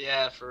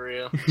 Yeah, for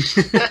real.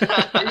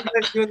 Are you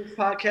guys doing this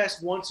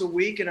podcast once a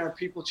week, and are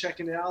people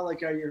checking it out? Like,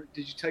 did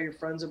you tell your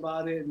friends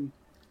about it and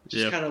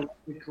just kind of let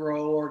it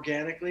grow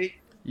organically?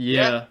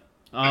 Yeah.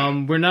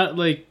 We're not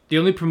like, the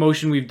only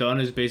promotion we've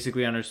done is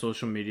basically on our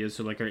social media,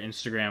 so like our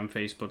Instagram,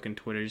 Facebook, and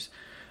Twitters.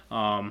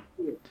 So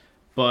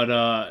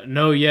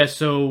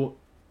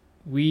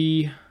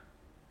we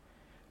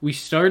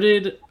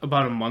started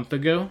about a month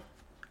ago.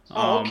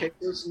 Okay,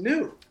 so it's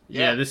new.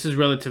 Yeah, this is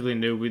relatively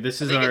new.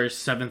 This is our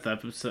 7th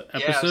episode.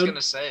 Yeah, I was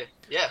gonna say,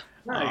 yeah.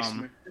 Nice,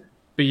 man.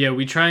 But yeah,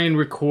 we try and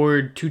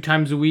record 2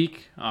 times a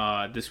week.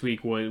 This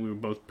week we were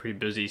both pretty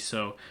busy,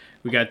 so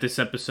we got this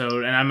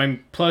episode, and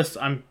I'm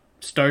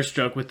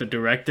starstruck with the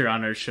director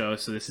on our show,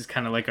 so this is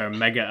kind of like our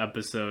mega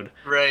episode.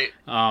 Right.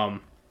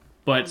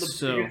 But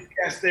the biggest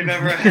guest they've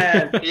ever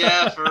had.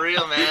 Yeah, for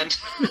real, man.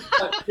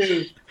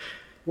 Dude,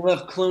 we'll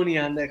have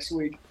Clooney on next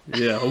week.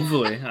 Yeah,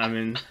 hopefully. I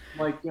mean,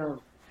 Mike Young.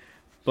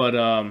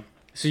 But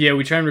so yeah,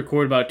 we try and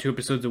record about 2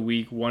 episodes a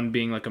week. One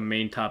being like a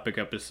main topic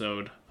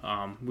episode.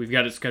 We've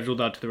got it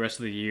scheduled out to the rest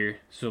of the year.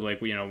 So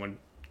like, when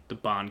the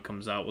Bond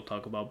comes out, we'll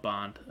talk about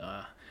Bond.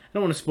 I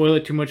don't want to spoil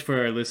it too much for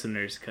our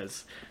listeners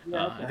because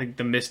I think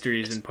the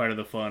mystery isn't part of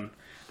the fun.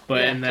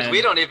 But because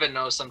we don't even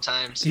know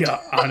sometimes.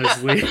 Yeah,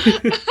 honestly.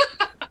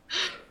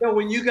 No,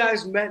 when you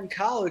guys met in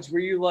college, were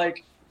you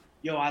like,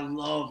 yo, I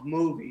love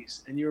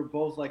movies? And you were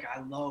both like, I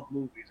love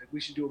movies. Like, we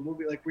should do a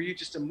movie. Like, were you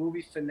just a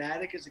movie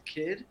fanatic as a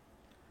kid?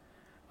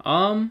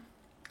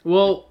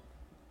 Well,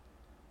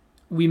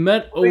 we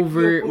met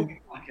over.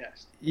 Movie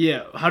podcast?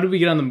 Yeah, how did we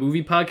get on the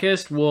movie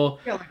podcast? Well,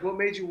 yeah, like what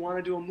made you want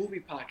to do a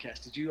movie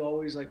podcast? Did you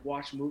always like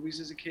watch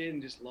movies as a kid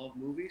and just love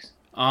movies?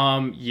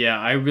 Yeah,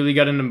 I really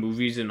got into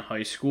movies in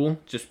high school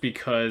just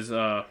because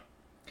I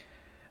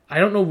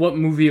don't know what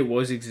movie it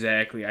was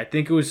exactly. I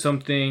think it was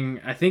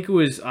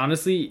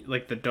honestly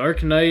like The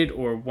Dark Knight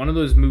or one of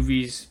those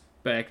movies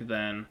back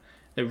then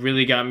that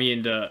really got me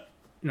into,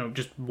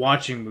 just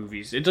watching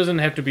movies. It doesn't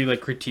have to be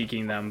like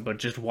critiquing them, but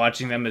just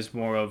watching them as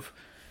more of,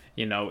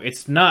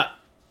 it's not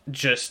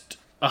just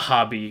a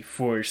hobby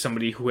for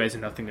somebody who has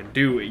nothing to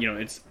do.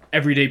 It's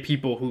everyday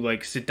people who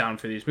like sit down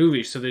for these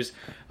movies. So there's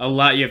a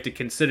lot you have to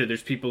consider.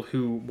 There's people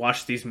who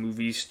watch these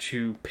movies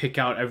to pick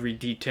out every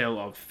detail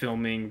of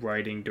filming,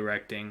 writing,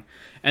 directing.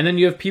 And then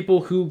you have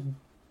people who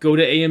go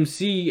to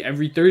AMC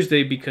every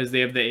Thursday because they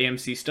have the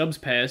AMC Stubs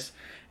Pass,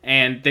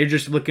 and they're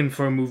just looking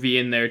for a movie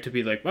in there to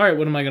be like, all right,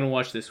 what am I going to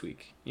watch this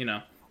week?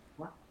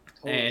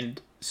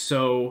 And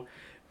so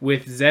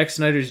with Zack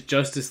Snyder's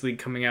Justice League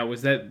coming out,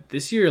 was that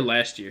this year or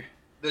last year?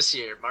 This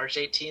year, March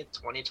 18th,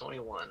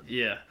 2021.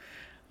 Yeah.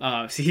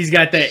 So he's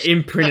got that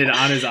imprinted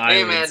on his eyelids.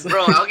 Hey, man,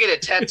 bro, I'll get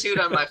it tattooed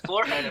on my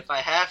forehead if I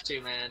have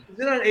to, man. Is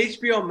it on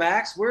HBO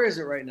Max? Where is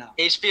it right now?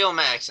 HBO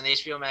Max, and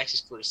HBO Max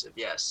exclusive,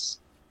 yes.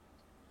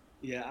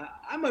 Yeah,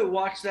 I might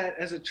watch that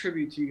as a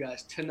tribute to you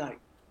guys tonight.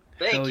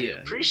 Thank you.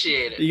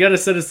 Appreciate it. You got to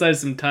set aside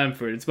some time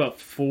for it. It's about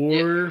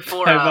 4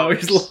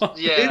 hours long.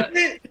 Yeah,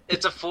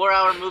 it's a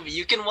 4-hour movie.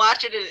 You can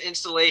watch it in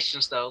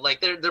installations, though. Like,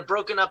 they're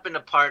broken up into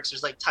parts.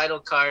 There's, like, title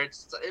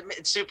cards.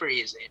 It's super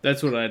easy.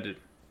 That's what I did.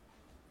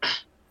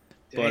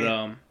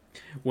 But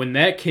when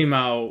that came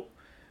out,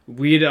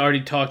 we had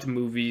already talked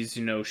movies,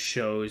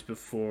 shows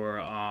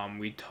before.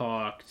 We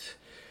talked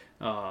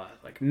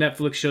like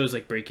Netflix shows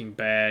like Breaking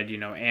Bad,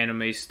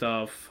 anime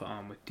stuff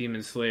with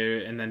Demon Slayer.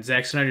 And then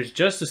Zack Snyder's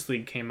Justice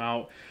League came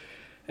out.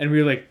 And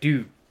we were like,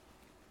 dude,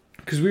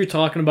 because we were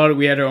talking about it.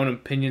 We had our own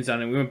opinions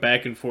on it. We went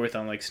back and forth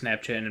on like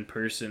Snapchat and in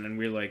person. And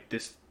we were like,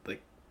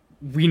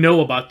 we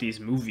know about these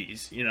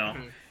movies,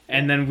 Mm-hmm.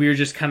 And then we were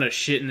just kind of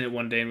shitting it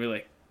one day. And we were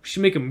like, we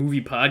should make a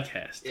movie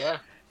podcast. Yeah.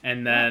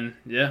 And then,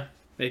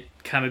 they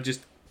kind of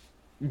just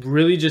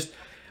really just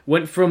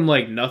went from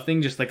like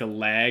nothing, just like a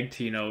lag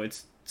to,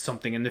 it's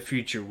something in the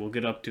future. We'll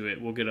get up to it.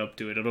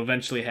 It'll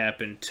eventually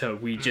happen, to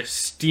we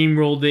just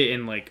steamrolled it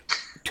in like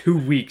 2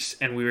 weeks,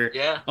 and we were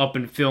up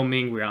and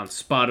filming. We were on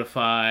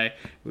Spotify.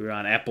 We were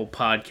on Apple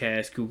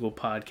Podcasts, Google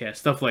Podcasts,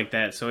 stuff like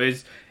that. So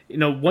it's,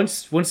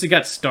 once it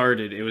got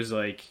started, it was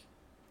like,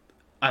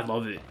 I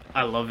love it.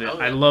 Oh, yeah.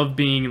 I love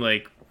being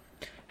like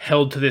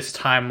held to this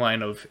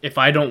timeline of, if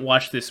I don't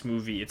watch this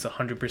movie, it's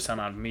 100%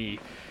 on me,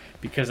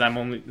 because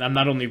I'm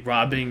not only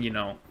robbing,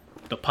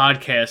 the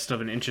podcast of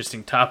an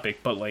interesting topic,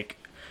 but like,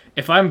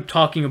 if I'm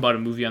talking about a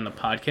movie on the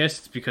podcast,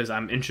 it's because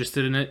I'm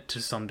interested in it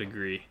to some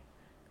degree.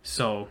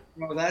 So,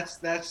 well,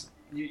 that's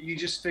you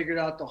just figured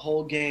out the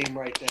whole game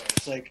right there.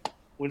 It's like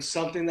when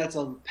something that's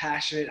a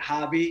passionate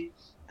hobby,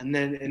 and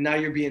now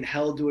you're being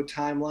held to a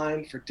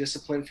timeline for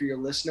discipline for your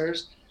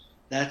listeners.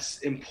 That's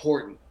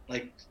important.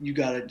 Like, you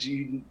gotta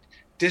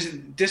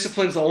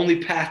discipline's the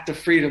only path to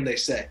freedom, they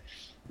say.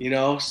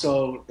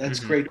 So that's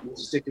great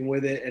sticking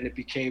with it, and it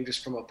became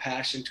just from a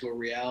passion to a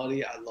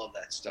reality. I love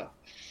that stuff.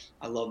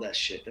 I love that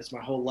shit. That's my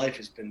whole life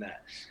has been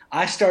that.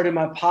 I started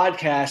my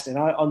podcast, and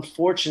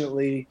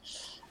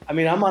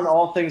I'm on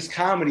All Things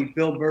Comedy,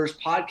 Bill Burr's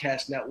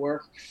podcast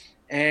network,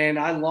 and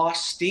I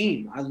lost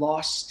steam,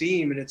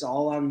 and it's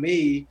all on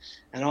me.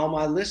 And all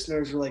my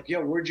listeners were like,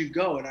 yo, where'd you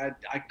go? And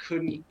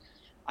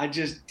I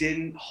just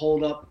didn't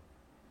hold up.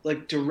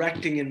 Like,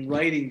 directing and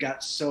writing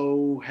got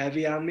so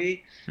heavy on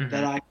me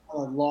that I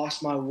kind of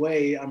lost my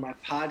way on my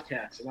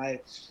podcast. And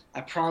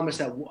I promise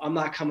that I'm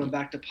not coming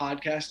back to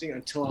podcasting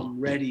until I'm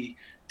ready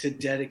to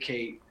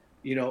dedicate,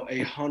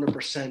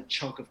 100%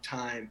 chunk of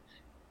time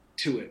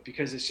to it,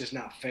 because it's just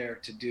not fair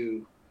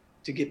to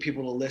get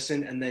people to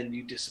listen and then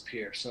you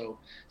disappear. So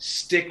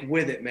stick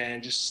with it,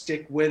 man. Just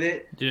stick with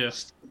it. Yeah.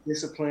 Stay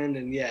disciplined,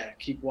 and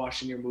keep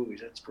watching your movies.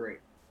 That's great.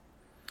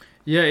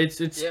 Yeah,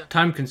 it's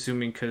time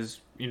consuming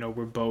because,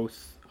 we're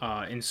both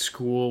in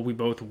school. We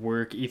both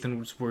work. Ethan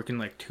was working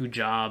like 2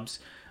 jobs.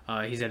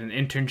 He's at an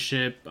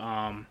internship.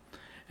 And,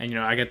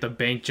 I got the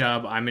bank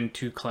job. I'm in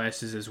 2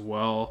 classes as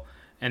well.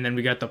 And then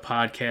we got the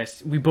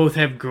podcast. We both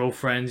have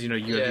girlfriends. You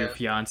have your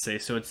fiance.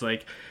 So it's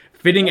like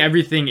fitting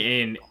everything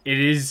in. It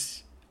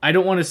is, I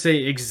don't want to say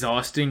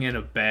exhausting in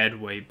a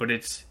bad way, but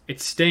it's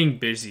staying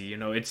busy.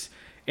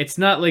 It's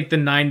not like the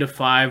 9 to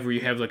 5 where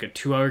you have like a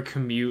 2-hour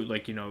commute.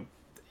 Like, you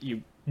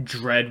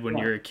dread when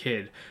you're a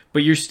kid,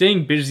 but you're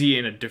staying busy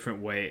in a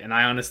different way. And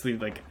I honestly,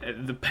 like,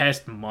 the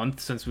past month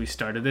since we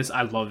started this,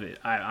 I love it.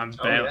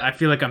 I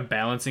feel like I'm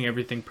balancing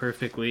everything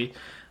perfectly.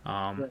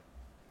 We're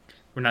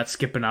not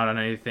skipping out on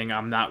anything.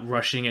 I'm not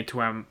rushing it to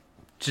where I'm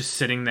just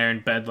sitting there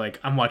in bed like,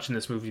 I'm watching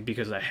this movie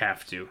because I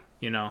have to,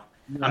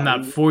 I'm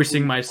not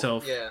forcing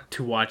myself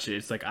to watch it.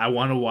 It's like, I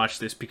want to watch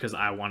this because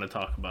I want to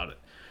talk about it.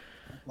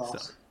 Awesome.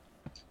 So.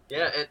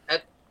 Yeah,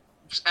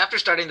 after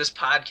starting this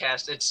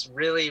podcast, it's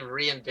really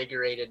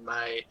reinvigorated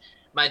my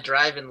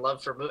drive and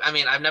love for movies. I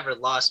mean, I've never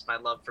lost my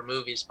love for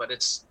movies, but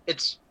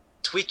it's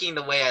tweaking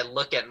the way I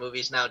look at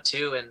movies now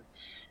too. And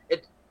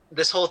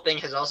this whole thing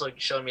has also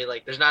shown me,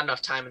 like, there's not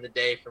enough time in the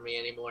day for me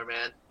anymore,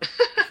 man.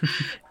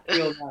 I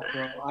feel that,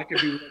 bro. I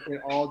could be working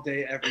all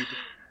day, every day.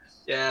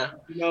 Yeah.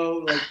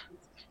 Like,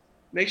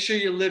 make sure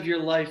you live your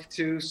life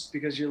too,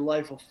 because your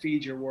life will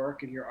feed your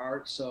work and your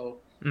art. So,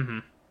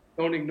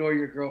 Don't ignore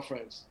your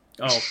girlfriends.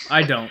 Oh,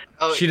 I don't.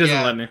 Oh, She doesn't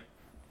yeah. let me.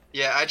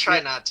 Yeah, I try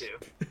not to.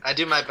 I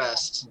do my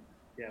best.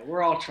 Yeah,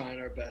 we're all trying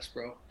our best,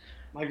 bro.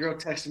 My girl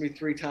texted me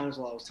 3 times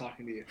while I was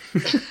talking to you.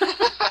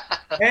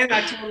 And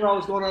I told her I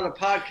was going on a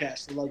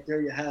podcast. So, like,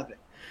 there you have it.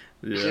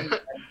 Yeah. Right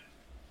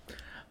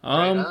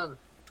All on.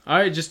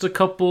 right, just a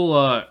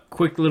couple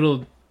quick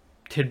little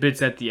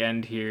tidbits at the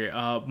end here.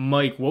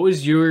 Mike, what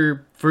was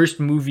your first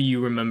movie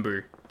you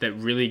remember that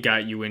really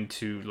got you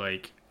into,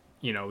 like,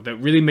 that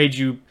really made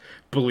you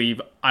believe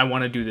I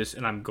want to do this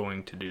and I'm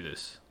going to do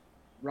this?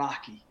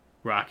 Rocky.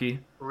 Rocky?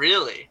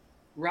 Really?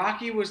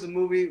 Rocky was the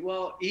movie.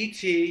 Well,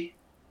 E.T.,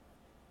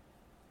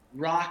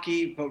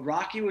 Rocky, but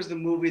Rocky was the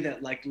movie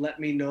that like let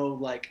me know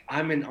like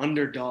I'm an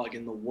underdog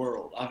in the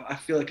world. I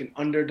feel like an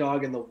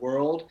underdog in the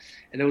world,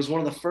 and it was one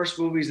of the first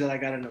movies that I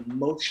got an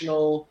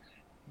emotional,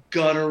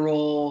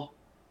 guttural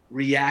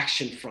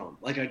reaction from.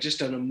 Like an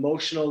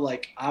emotional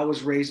like I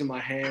was raising my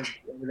hands at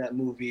the end of that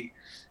movie.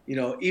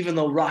 Even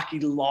though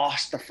Rocky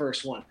lost the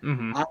first one,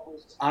 Mm-hmm.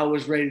 I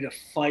was ready to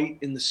fight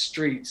in the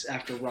streets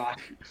after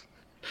Rocky.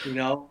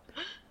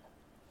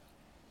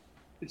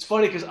 It's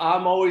funny because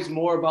I'm always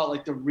more about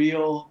like the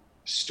real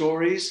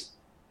stories.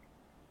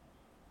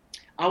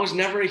 I was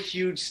never a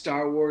huge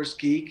Star Wars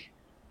geek.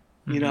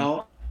 Mm-hmm.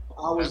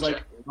 I was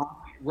Gotcha. like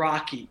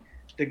Rocky,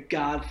 The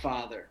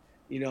Godfather,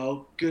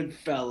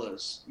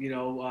 Goodfellas,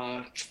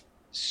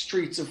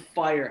 Streets of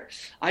Fire.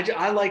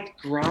 I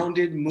liked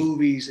grounded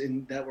movies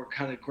that were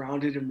kind of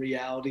grounded in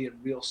reality and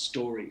real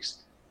stories,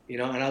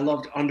 and I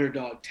loved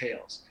underdog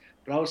tales.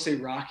 But I would say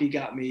Rocky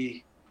got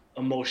me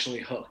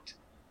emotionally hooked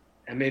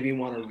and made me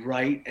want to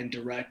write and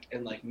direct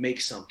and like make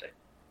something.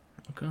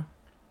 Okay.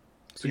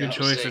 It's a Yeah, good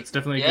choice. sick. It's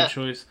definitely a Yeah. good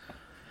choice.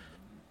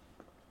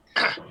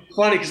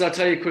 Funny because I'll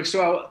tell you a quick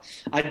story.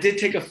 I did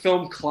take a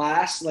film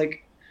class.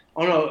 Like,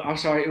 oh no, I'm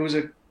sorry. Was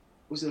it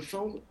a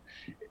film?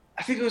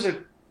 I think it was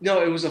it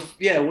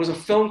was a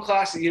film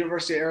class at the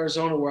University of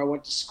Arizona where I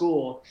went to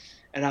school,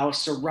 and I was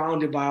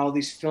surrounded by all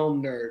these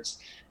film nerds.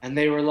 And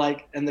they were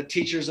like, and the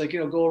teachers like,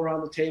 go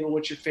around the table.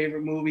 What's your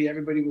favorite movie?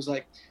 Everybody was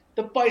like,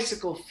 The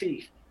Bicycle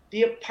Thief,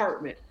 The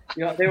Apartment.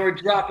 They were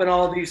dropping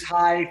all these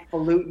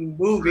highfalutin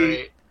movies.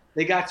 Right.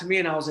 They got to me,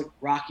 and I was like,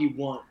 Rocky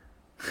 1.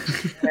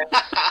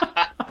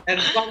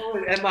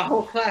 And my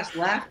whole class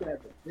laughed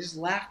at me. They just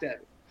laughed at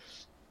me.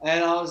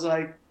 And I was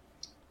like,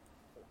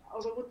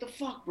 what the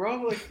fuck,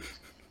 bro? Like,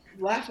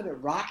 you laughing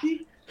at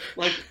Rocky?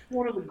 Like,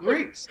 one of the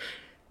greats.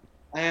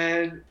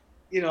 And,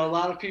 a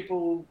lot of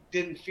people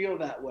didn't feel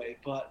that way,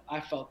 but I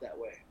felt that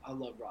way. I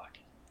love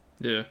Rocky.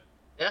 Yeah.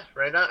 Yeah,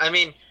 right on. I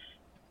mean,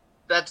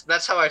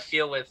 that's how I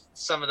feel with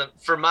some of them.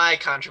 For my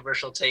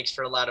controversial takes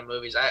for a lot of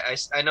movies,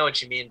 I know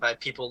what you mean by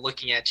people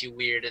looking at you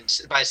weird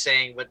and by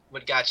saying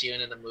what got you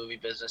into the movie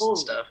business and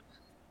stuff.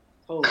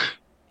 Totally.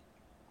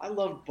 I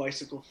love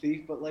Bicycle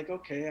Thief, but like,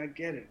 okay, I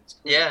get it. It's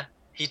great. Yeah,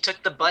 he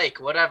took the bike.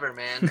 Whatever,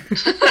 man.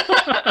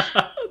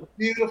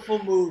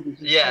 Beautiful movie.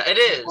 Yeah, it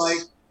is.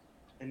 Bike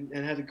and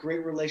had a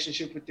great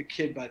relationship with the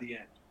kid by the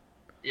end.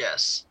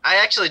 Yes, I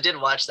actually did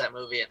watch that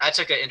movie. I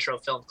took an intro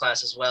film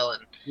class as well,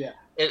 and Yeah.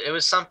 it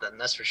was something,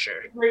 that's for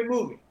sure. Great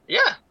movie,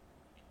 Yeah,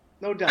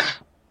 no doubt.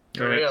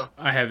 for Right. real.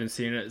 I haven't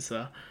seen it,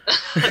 so.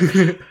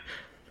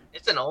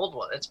 It's an old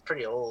one. It's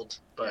pretty old,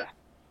 but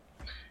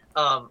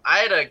I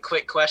had a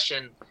quick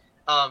question.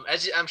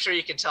 As I'm sure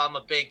you can tell, I'm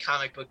a big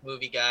comic book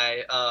movie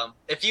guy.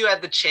 If you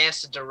had the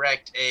chance to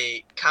direct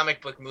a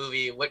comic book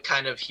movie, what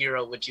kind of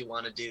hero would you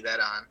want to do that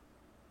on?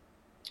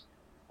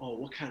 Oh,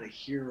 what kind of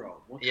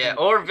hero?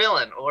 Or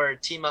villain, or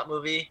team up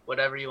movie,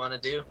 whatever you want to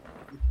do.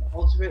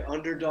 Ultimate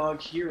underdog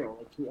hero.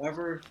 Like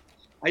whoever.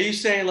 Are you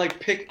saying like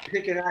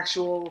pick an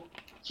actual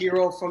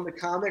hero from the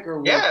comic or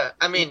what? Yeah,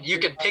 I mean, you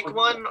can pick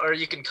one, or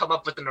you can come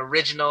up with an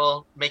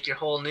original, make your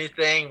whole new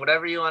thing,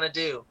 whatever you want to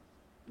do.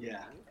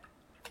 Yeah.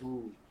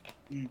 Ooh.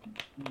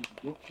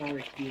 What kind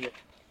of hero?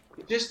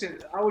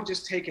 I would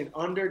just take an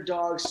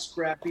underdog,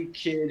 scrappy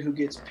kid who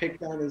gets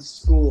picked on in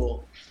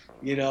school.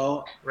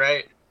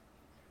 Right.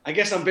 I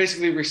guess I'm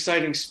basically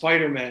reciting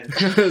Spider-Man.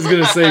 I was going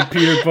to say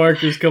Peter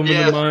Parker's coming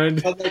Yeah. to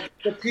mind. But like,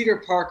 the Peter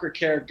Parker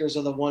characters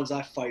are the ones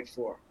I fight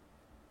for.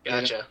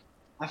 Gotcha.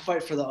 I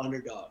fight for the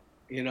underdog,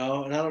 and I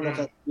don't know if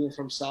that's being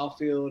from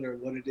Southfield or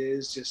what it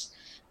is. Just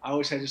I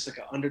always had just like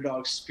an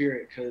underdog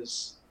spirit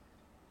because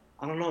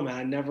I don't know,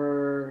 man.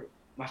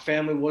 My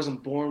family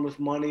wasn't born with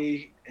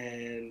money,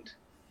 and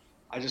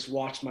I just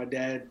watched my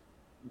dad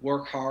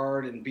work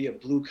hard and be a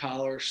blue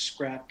collar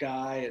scrap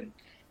guy and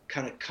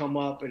kind of come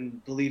up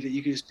and believe that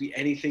you could just be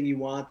anything you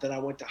want. Then I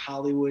went to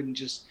Hollywood and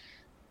just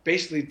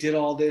basically did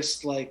all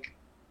this like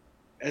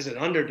as an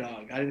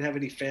underdog. I didn't have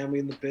any family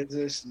in the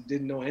business and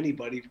didn't know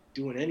anybody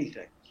doing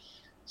anything.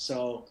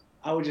 So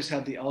I would just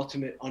have the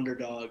ultimate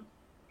underdog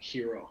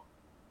hero,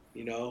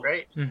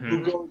 Right. Mhm.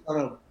 who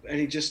goes and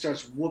he just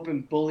starts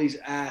whooping bullies'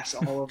 ass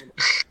all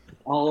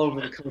over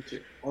the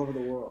country, all over the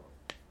world.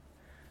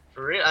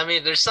 For real. I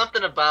mean, there's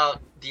something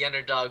about the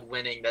underdog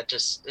winning that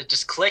just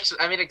clicks.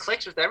 I mean, it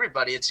clicks with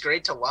everybody. It's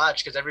great to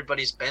watch because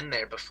everybody's been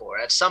there before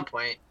at some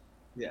point.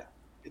 Yeah,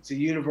 it's a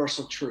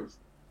universal truth,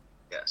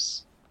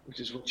 Yes. which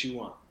is what you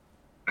want.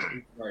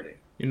 Party.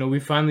 You know,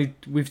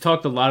 we've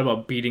talked a lot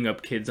about beating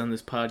up kids on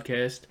this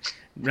podcast.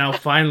 Now,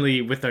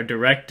 finally, with our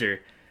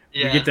director,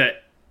 we get to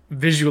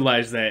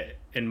visualize that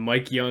in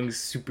Mike Young's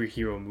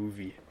superhero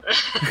movie.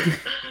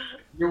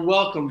 You're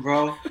welcome,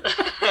 bro.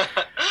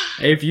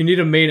 Hey, if you need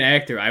a main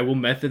actor, I will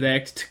method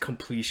act to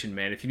completion,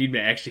 man. If you need me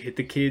to actually hit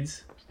the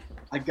kids,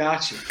 I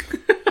got you.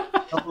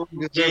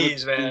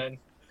 Jeez, man.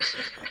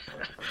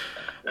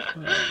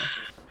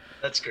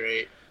 That's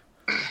great.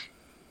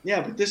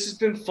 Yeah, but this has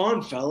been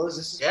fun,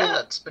 fellas.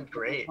 It's been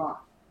great. Fun.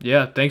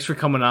 yeah, thanks for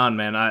coming on,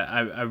 man.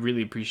 I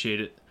really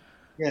appreciate it.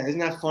 Yeah, isn't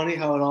that funny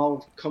how it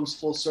all comes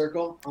full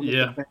circle? I'm at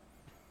the bank.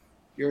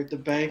 You're at the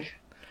bank.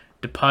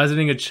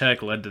 Depositing a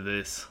check led to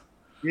this.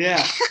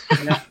 Yeah.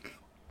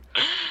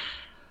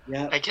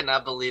 Yeah. I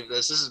cannot believe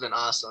this. This has been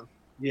awesome.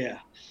 Yeah.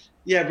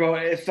 Yeah, bro.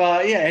 If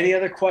any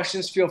other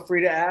questions, feel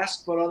free to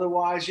ask. But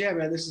otherwise, yeah,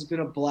 man, this has been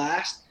a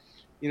blast.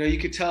 You know, you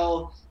could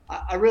tell.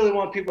 I really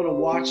want people to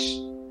watch.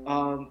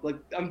 Like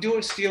I'm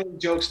doing Stealing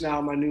Jokes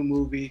now, my new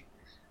movie.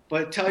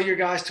 But tell your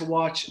guys to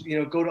watch. You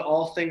know, go to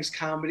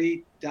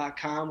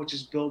allthingscomedy.com, which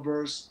is Bill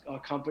Burr's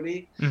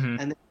company,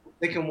 and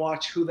they can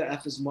watch Who the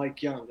F is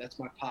Mike Young. That's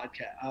my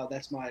podcast.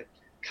 That's my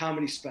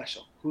comedy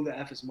special. Who the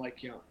F is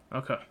Mike Young.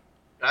 Okay.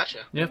 Gotcha.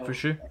 Yeah, for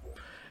sure.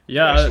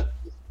 Yeah.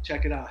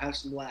 Check it out. Have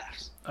some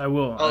laughs. I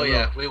will. Oh,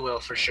 yeah, we will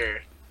for sure.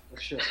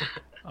 For sure.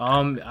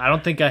 I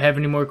don't think I have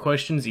any more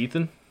questions,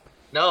 Ethan.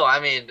 No,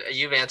 I mean,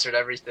 you've answered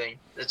everything.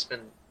 It's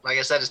been, like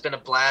I said, it's been a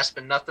blast,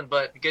 been nothing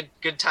but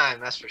good time,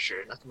 that's for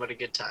sure. Nothing but a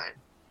good time.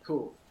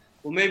 Cool.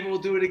 Well, maybe we'll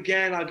do it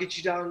again. I'll get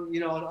you down, you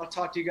know, I'll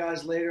talk to you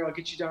guys later. I'll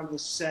get you down to the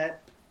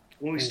set.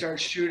 When we start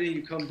shooting,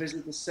 you come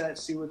visit the set,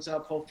 see what's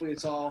up. Hopefully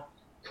it's all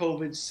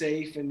COVID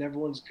safe and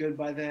everyone's good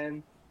by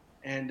then.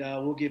 And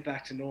we'll get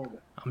back to normal.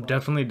 I'm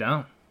definitely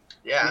down.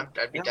 Yeah,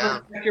 I'd be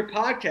down. Check your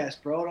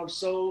podcast, bro. And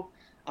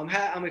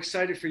I'm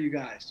excited for you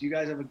guys. You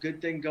guys have a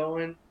good thing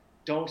going.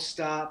 Don't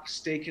stop.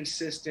 Stay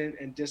consistent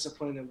and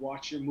disciplined, and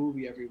watch your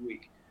movie every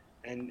week,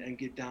 and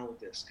get down with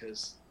this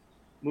because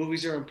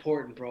movies are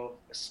important, bro.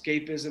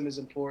 Escapism is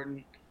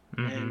important,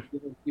 and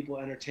giving people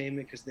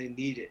entertainment because they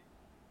need it.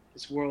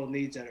 This world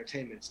needs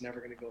entertainment. It's never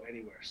going to go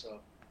anywhere. So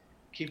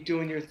keep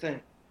doing your thing.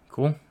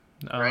 Cool.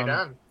 Right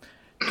on.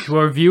 To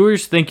our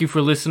viewers, thank you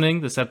for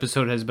listening. This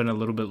episode has been a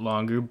little bit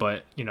longer,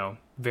 but, you know,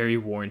 very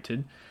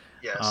warranted.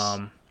 Yes.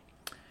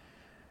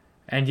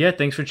 And yeah,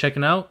 thanks for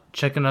checking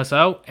us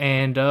out,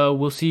 and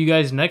we'll see you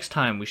guys next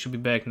time. We should be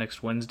back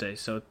next Wednesday.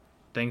 So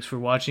thanks for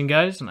watching,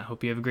 guys, and I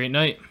hope you have a great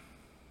night.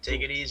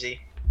 Take it easy.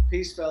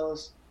 Peace,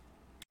 fellas.